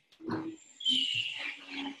vie.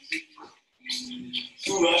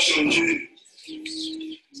 Tout a changé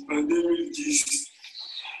en 2010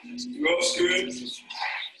 lorsque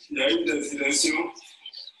il y a eu des élections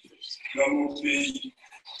dans mon pays.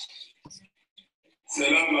 C'est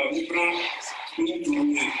là ma vie prend une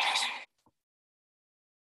tournée.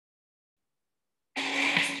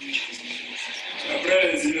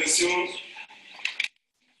 Après les élections,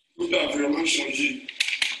 tout a vraiment changé.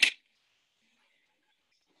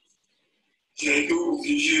 J'ai été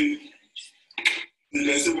obligé de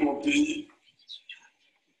laisser mon pays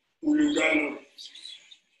pour le Ghana.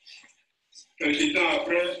 Quelque temps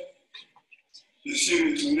après, je suis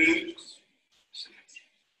retourné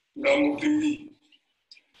dans mon pays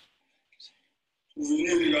pour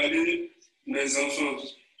venir regarder mes enfants.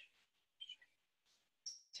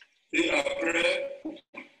 Et après,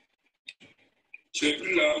 j'ai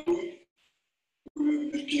pris la route pour le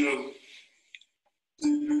Burkina. Du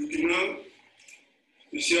Burkina,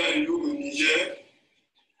 je suis arrivé au Niger,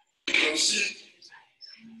 ensuite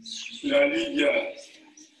la Libye.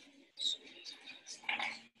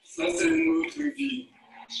 Ça, c'est une autre vie.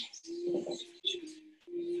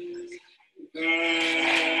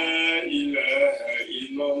 La ilaha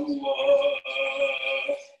illallah,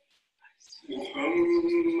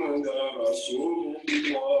 Muhammad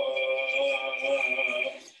Rasulullah.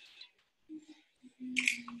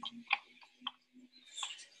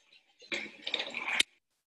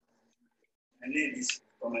 My name is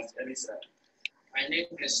Thomas Elisa. My name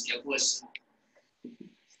is Yabus.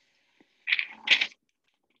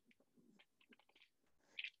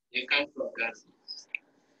 We come from Ghana.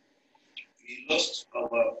 We lost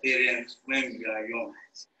our parents when we were young,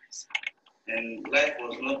 and life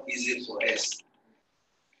was not easy for us.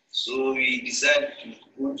 So we decided to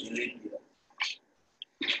go to Libya.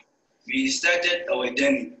 We started our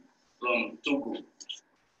journey from Togo.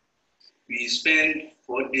 We spent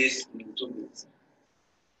 4 days in Togo.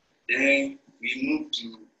 Then we moved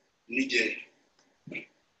to Niger.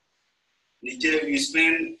 Niger, we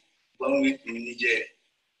spent 1 week in Niger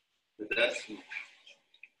without food.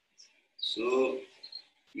 So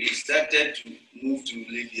we started to move to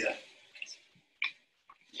Libya.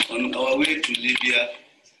 On our way to Libya,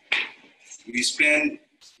 we spent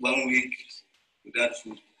 1 week without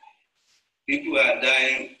food. People are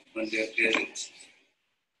dying on their desert.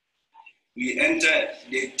 We enter,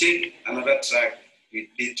 they take another track,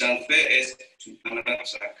 they transfer us to another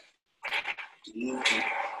track to move to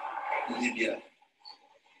Libya.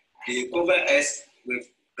 They cover us with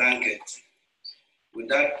blankets,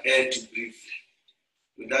 without air to breathe,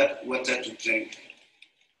 without water to drink.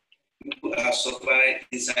 People are suffering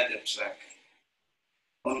inside the track.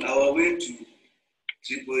 On our way to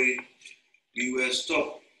Tripoli, we were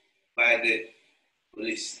stopped by the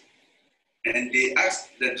police, and they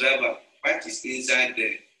asked the driver what is inside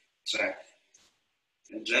the truck.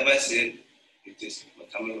 The driver said it is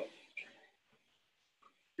watermelon.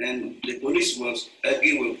 And the police was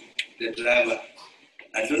arguing with the driver.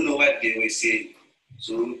 I don't know what they were saying.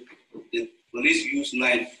 So the police used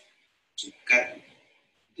knife to cut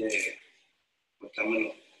the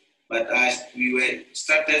watermelon. But as we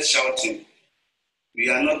started shouting, we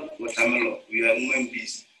are not watermelon, we are human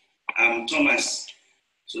beings. I'm Thomas,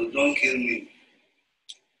 so don't kill me.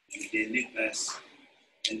 And they leave us,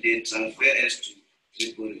 and they transfer us to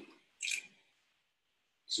Tripoli.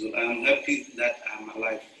 So I'm happy that I'm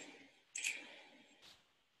alive.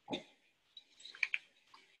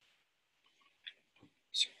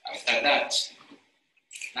 After that,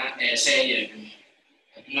 I say,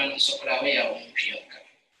 man, so we are on Pioka.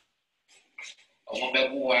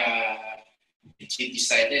 He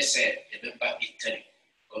decided to go back to Italy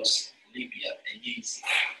because Libya and easy.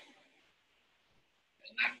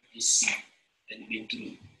 And not easy and be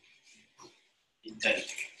through Italy.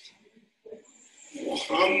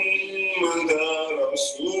 Muhammad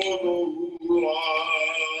Rasulullah.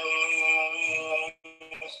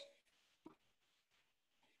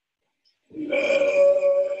 La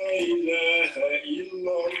ilaha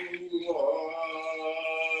illallah.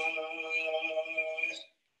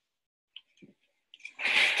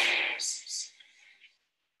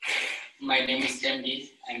 My name is MD.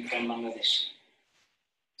 I'm from Bangladesh.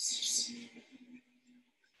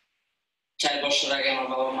 4 বছর আগে আমার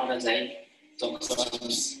বাবা মারা যায়, তখন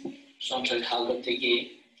সংসারের হাল ধরতে গিয়ে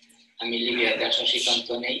আমি লিবিয়াতে আসার সিদ্ধান্ত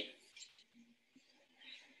নেই।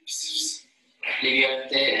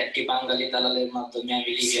 লিবিয়াতে একটি বাঙালি দালালের মাধ্যমে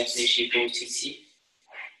আমি লিবিয়াতে এসে পৌঁছেছি।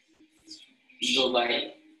 Dubai,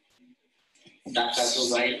 Dhaka,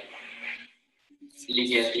 Dubai,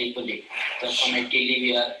 Libya, Tripoli. তখন একটি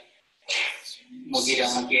লিবিয়ার মুদির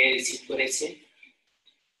আমাকে রিসিভ করেছে।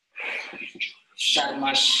 4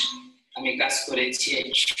 মাস আমি কাজ করেছি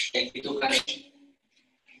একটি দোকানে।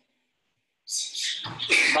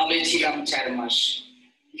 ভালোই ছিলাম 4 মাস।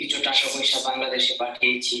 কিছু টাকা পয়সা বাংলাদেশে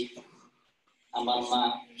পাঠিয়েছি। আমার মা,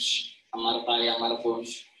 আমার ভাই, আমার বোন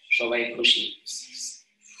সবাই খুশি।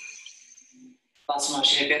 5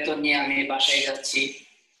 মাসের বেতন নিয়ে আমি বাসায় যাচ্ছি।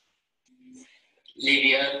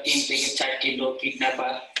 লিবিয়ার 3 থেকে 4টি লোক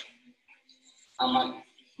কিডন্যাপার আমার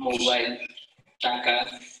মোবাইল, টাকা,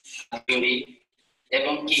 চুরি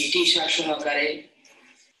এবং টি-শার্ট সহকারে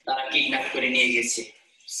তারা কিডন্যাপ করে নিয়ে গেছে।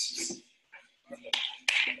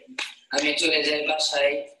 আমি চলে যাই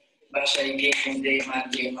বাসায়, বাসায় গিয়ে ফোন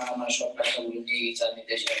দিয়ে মা আমার সব টাকাগুলো নিয়ে গেছে, আমি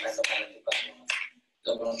দেশের টাকা পাঠাতে পারবো না।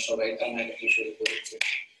 তখন সবাই কান্নাকাটি শুরু করেছে।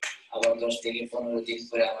 আবার 10 থেকে 15 দিন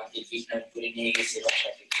পরে আমাকে কিডন্যাপ করে নিয়ে গেছে বাসা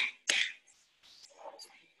থেকে।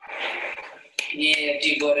 নিয়ে একটি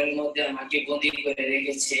ঘরের মধ্যে আমাকে বন্দী করে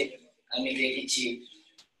রেখেছে। আমি দেখেছি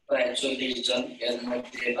প্রায় 40 জন, এর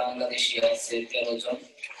মধ্যে বাংলাদেশি আছে 13 জন,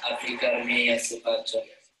 আফ্রিকার মেয়ে আছে 5 জন।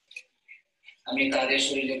 আমি তাদের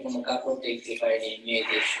শরীরে কোনো কাপড় দেখতে পাইনি,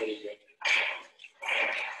 মেয়েদের শরীরে।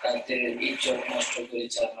 তাদের ইজ্জত নষ্ট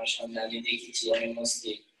করেছে আমার সামনে। আমি দেখেছি আমি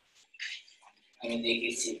মুসলিম, আমি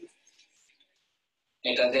দেখেছি।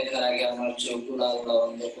 এটা দেখার আগে আমার চোখগুলো আল্লাহ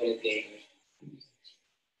বন্ধ করে দেয়নি।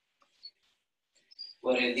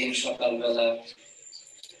 পরের দিন সকালবেলা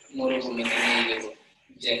মরুভূমিতে নিয়ে গেল,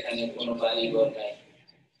 যেখানে কোনো বাড়ি ঘর নাই।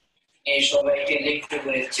 এই সবাইকে লিখতে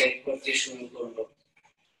করে চেক করতে শুরু করলো,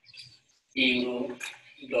 ইউরো,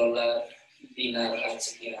 ডলার, দিনার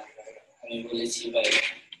আছে কিনা। আমি বলেছি ভাই,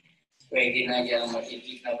 কয়েকদিন আগে আমাকে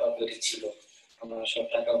কিডন্যাপ করেছিল, আমার সব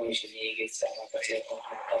টাকা পয়সা নিয়ে গেছে, আমার কাছে এখন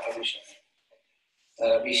টাকা পয়সা নেই।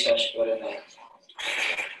 তারা বিশ্বাস করে না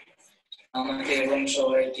আমাকে, এবং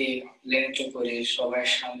সবাইকে লেঞ্চ করে সবার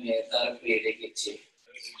সামনে দাঁড় করিয়ে রেখেছে।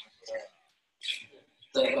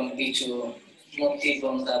 তখন কিছু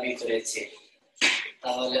মুক্তিপণ দাবি করেছে,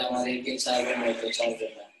 তাহলে আমাদেরকে ছাড়বে হয়তো ছাড়বে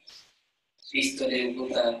না। পিস্তলের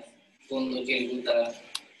গুতা, বন্দুকের গুতা,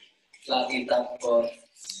 লাঠি তাপ্পর,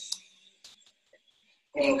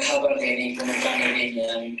 কোনো খাবার দেয়নি, কোনো পানি দেয়নি।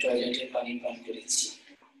 আমি টয়লেটে পানি পান করেছি।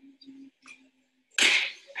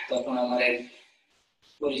 তখন আমার এক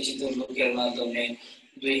পরিচিত লোকের মাধ্যমে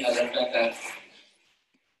 2000 টাকা,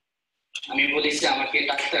 আমি বলেছি আমাকে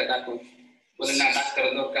ডাক্তার ডাকো, বলে না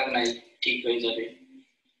ডাক্তারের দরকার নাই, ঠিক হয়ে যাবে।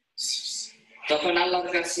 তখন আল্লাহর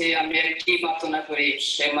কাছে আমি কি প্রার্থনা করি,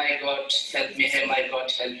 হে মাই god help me, hey my god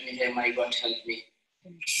help me, hey my god help me,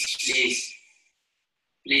 please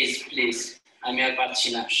please please, আমি আর পারছি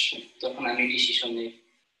না। তখন আমি ডিসিশন নিই,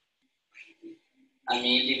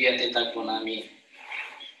 আমি লিবিয়াতে থাকবো না, আমি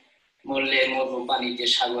মরলে মরবো পানিতে,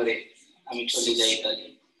 সাগরে, আমি চলে যাই ইতালি।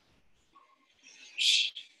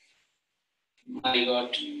 মাই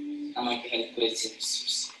গড আমাকে হেল্প করেছে।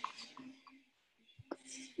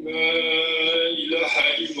 لا إله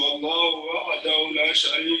إلا الله وحده لا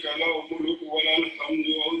شريك له الملك وله الحمد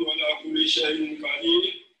وهو على كل شيء قدير.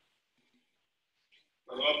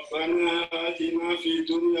 ربنا آتنا في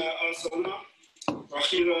الدنيا حسنة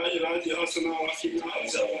وفي الآخرة حسنة وقنا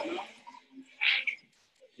عذاب النار.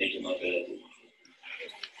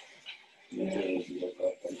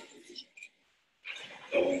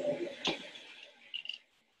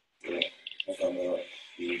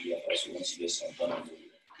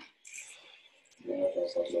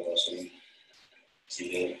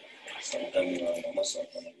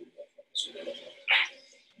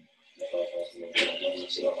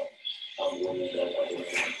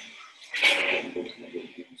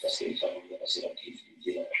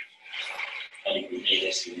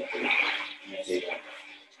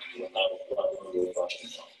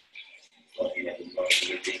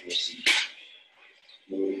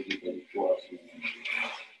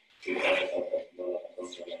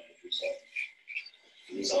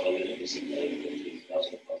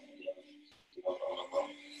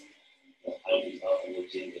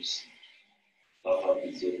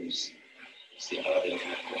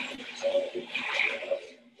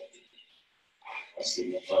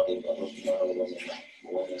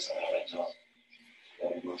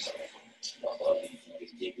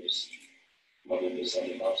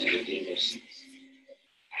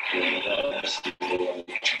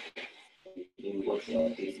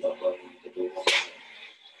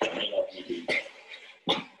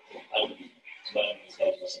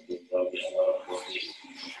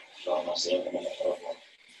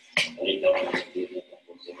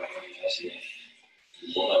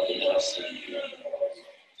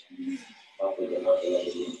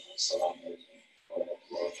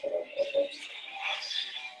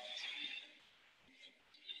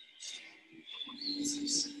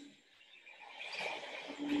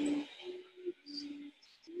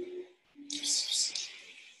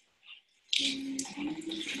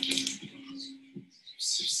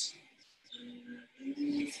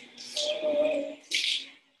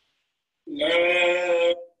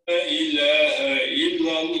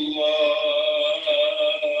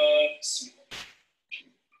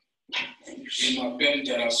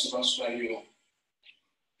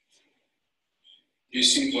 Je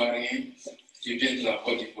suis ivoirien, je viens de la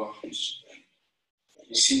Côte d'Ivoire.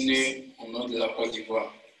 Je suis né au nord de la Côte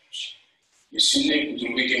d'Ivoire. Je suis né pour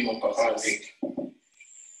trouver que mon papa avec.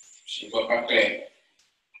 Je ne vois pas clair.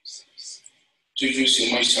 Toujours, si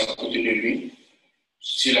moi je suis à côté de lui,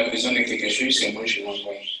 s'il a besoin de quelque chose, c'est moi je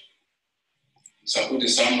l'envoie. C'est à cause de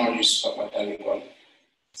ça, moi je ne suis pas parti à l'école.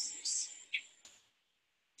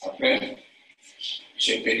 Après,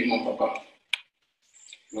 j'ai perdu mon papa.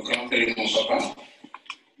 Le grand-père de mon papa,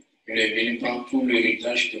 il est venu prendre tout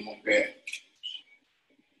l'héritage de mon père.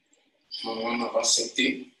 Ma maman n'a pas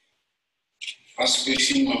accepté. Parce que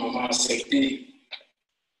si ma maman a accepté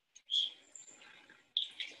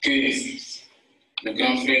que le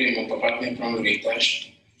grand frère de mon papa vient prendre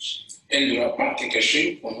l'héritage, elle ne doit pas quelque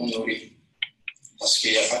chose pour nous nourrir. Parce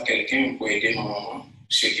qu'il n'y a pas quelqu'un pour aider ma maman à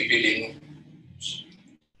s'occuper de nous.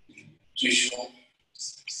 Toujours,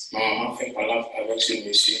 ma maman fait palabre avec ce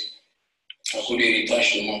monsieur à cause de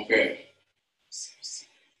l'héritage de mon père.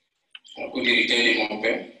 À cause de l'héritage de mon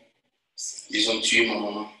père, ils ont tué ma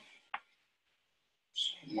maman.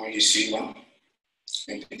 Moi, je suis là.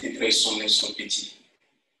 Mes petits frères sont nés, sont petits.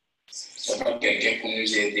 Il n'y a pas quelqu'un pour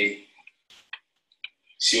nous aider.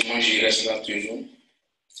 Si moi, je reste là toujours,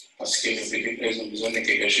 parce que mes petits frères ont besoin de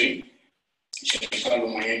quelque chose, je n'ai pas le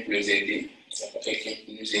moyen pour les aider. Il n'y a pas quelqu'un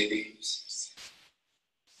pour nous aider.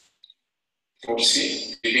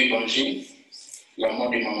 Forcé de les venger, la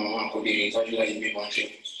mort de ma maman à cause de l'héritage, je l'ai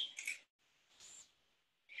venger.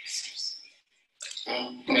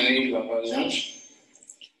 Prenez la patience.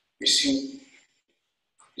 Ici,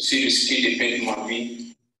 je risque de perdre ma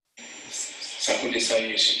vie. C'est à cause de ça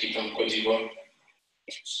que je suis quitté en Côte d'Ivoire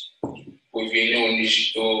pour venir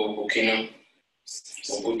au Burkina.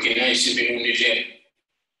 Au Burkina, je suis venu au Niger.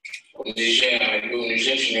 Au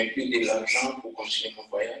Niger, je n'ai plus de l'argent pour continuer mon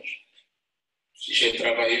voyage. J'ai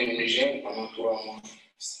travaillé au Niger pendant 3 mois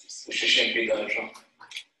pour chercher un peu d'argent.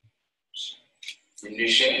 Au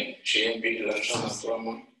Niger, j'ai un peu de l'argent dans 3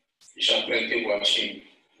 mois. J'ai emprunté une voiture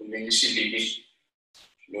pour venir ici Libye.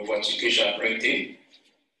 La voiture que j'ai empruntée,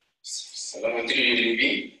 à la rentrée de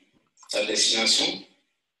Libye, sa destination,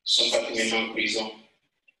 sont partis maintenant en prison.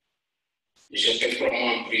 J'ai fait 3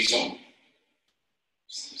 mois en prison.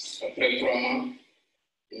 Après 3 mois,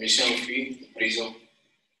 je me suis enfui en prison.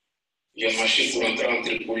 J'ai marché pour entrer en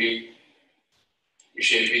Tripoli.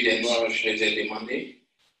 J'ai vu des Noirs, je les ai demandé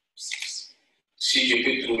si je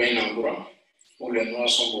peux trouver un endroit où les Noirs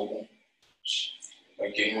sont beaucoup.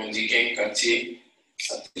 Donc, ils m'ont dit qu'il y a un quartier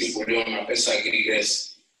à Tripoli, on appelle ça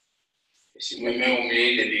Grigresse. Et si je me mets au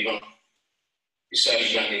milieu des vivants, ils sont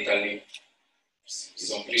arrivés en Italie.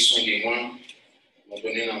 Ils ont pris soin de moi, m'ont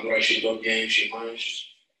donné un endroit où je dors bien, je mange.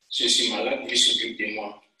 Je suis malade, ils s'occupent de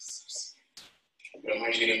moi.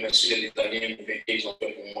 Vraiment, je remercie les Italiens du bien qu'ils ont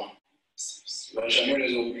fait pour moi. Je ne vais jamais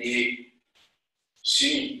les oublier.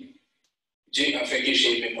 Si Dieu a fait que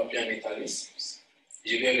j'ai eu mes papiers en Italie,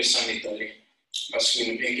 je vais rester en Italie. Parce que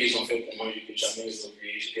le bien qu'ils ont fait pour moi, je ne peux jamais les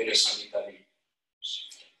oublier. Je vais rester en Italie.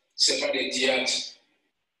 Ce n'est pas des théâtres.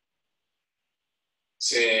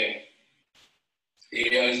 C'est les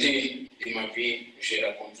réalités de ma vie que j'ai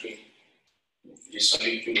racontées. Je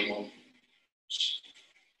salue tout le monde.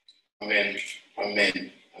 Amen.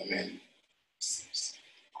 Amen. Amen.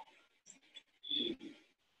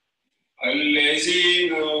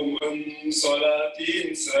 الذين هم عن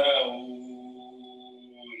صلاتهم ساهون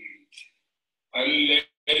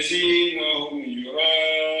الذين هم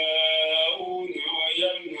يراءون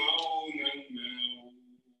ويمنعون الماعون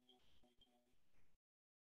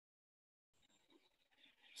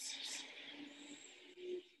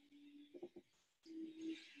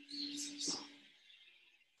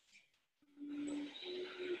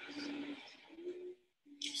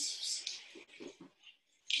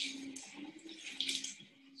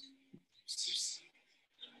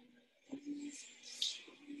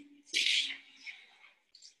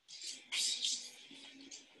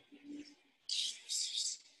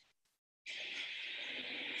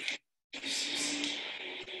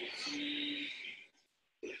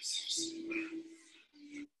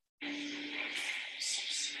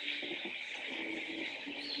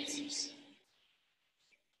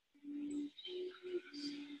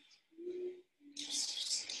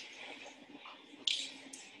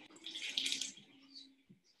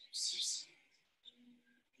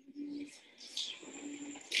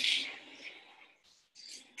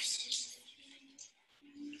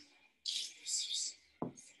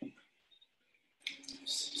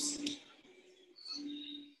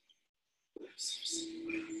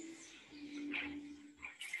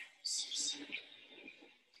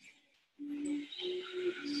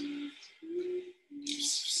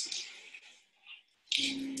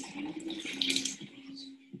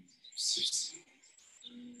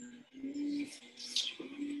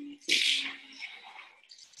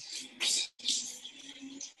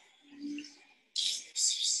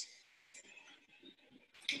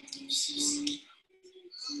So,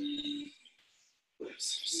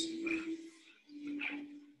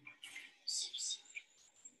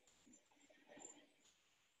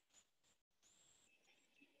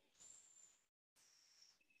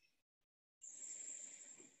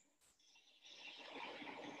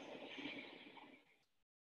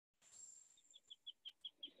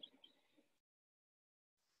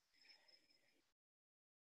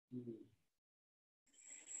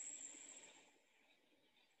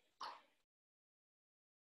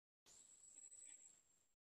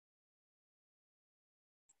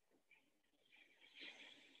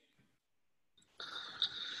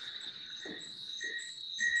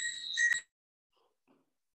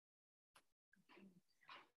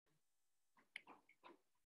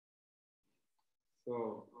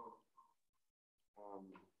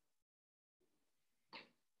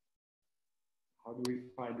 how do we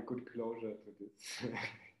find a good closure to this?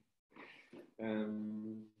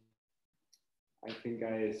 I think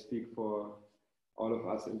I speak for all of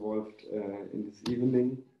us involved in this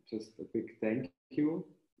evening. Just a big thank you.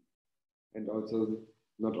 And also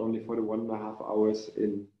not only for the 1.5 hours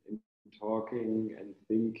in talking and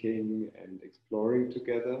thinking and exploring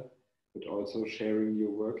together, but also sharing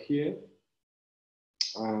your work here.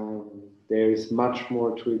 There is much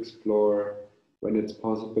more to explore when it's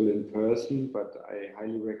possible in person, but I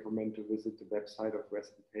highly recommend to visit the website of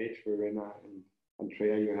VestAndPage. Verena and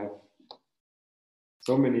Andrea, you have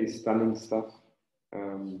so many stunning stuff.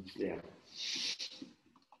 In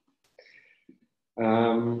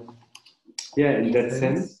that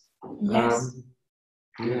sense. Yes.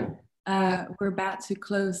 We're about to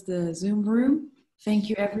close the Zoom room. Thank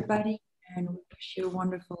you, everybody, and we wish you a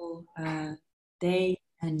wonderful day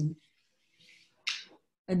and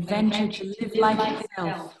adventure to live life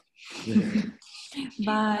itself.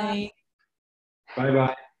 Bye.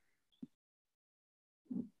 Bye-bye.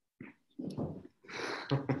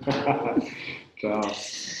 Ciao. I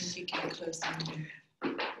think you can close the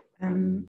meeting.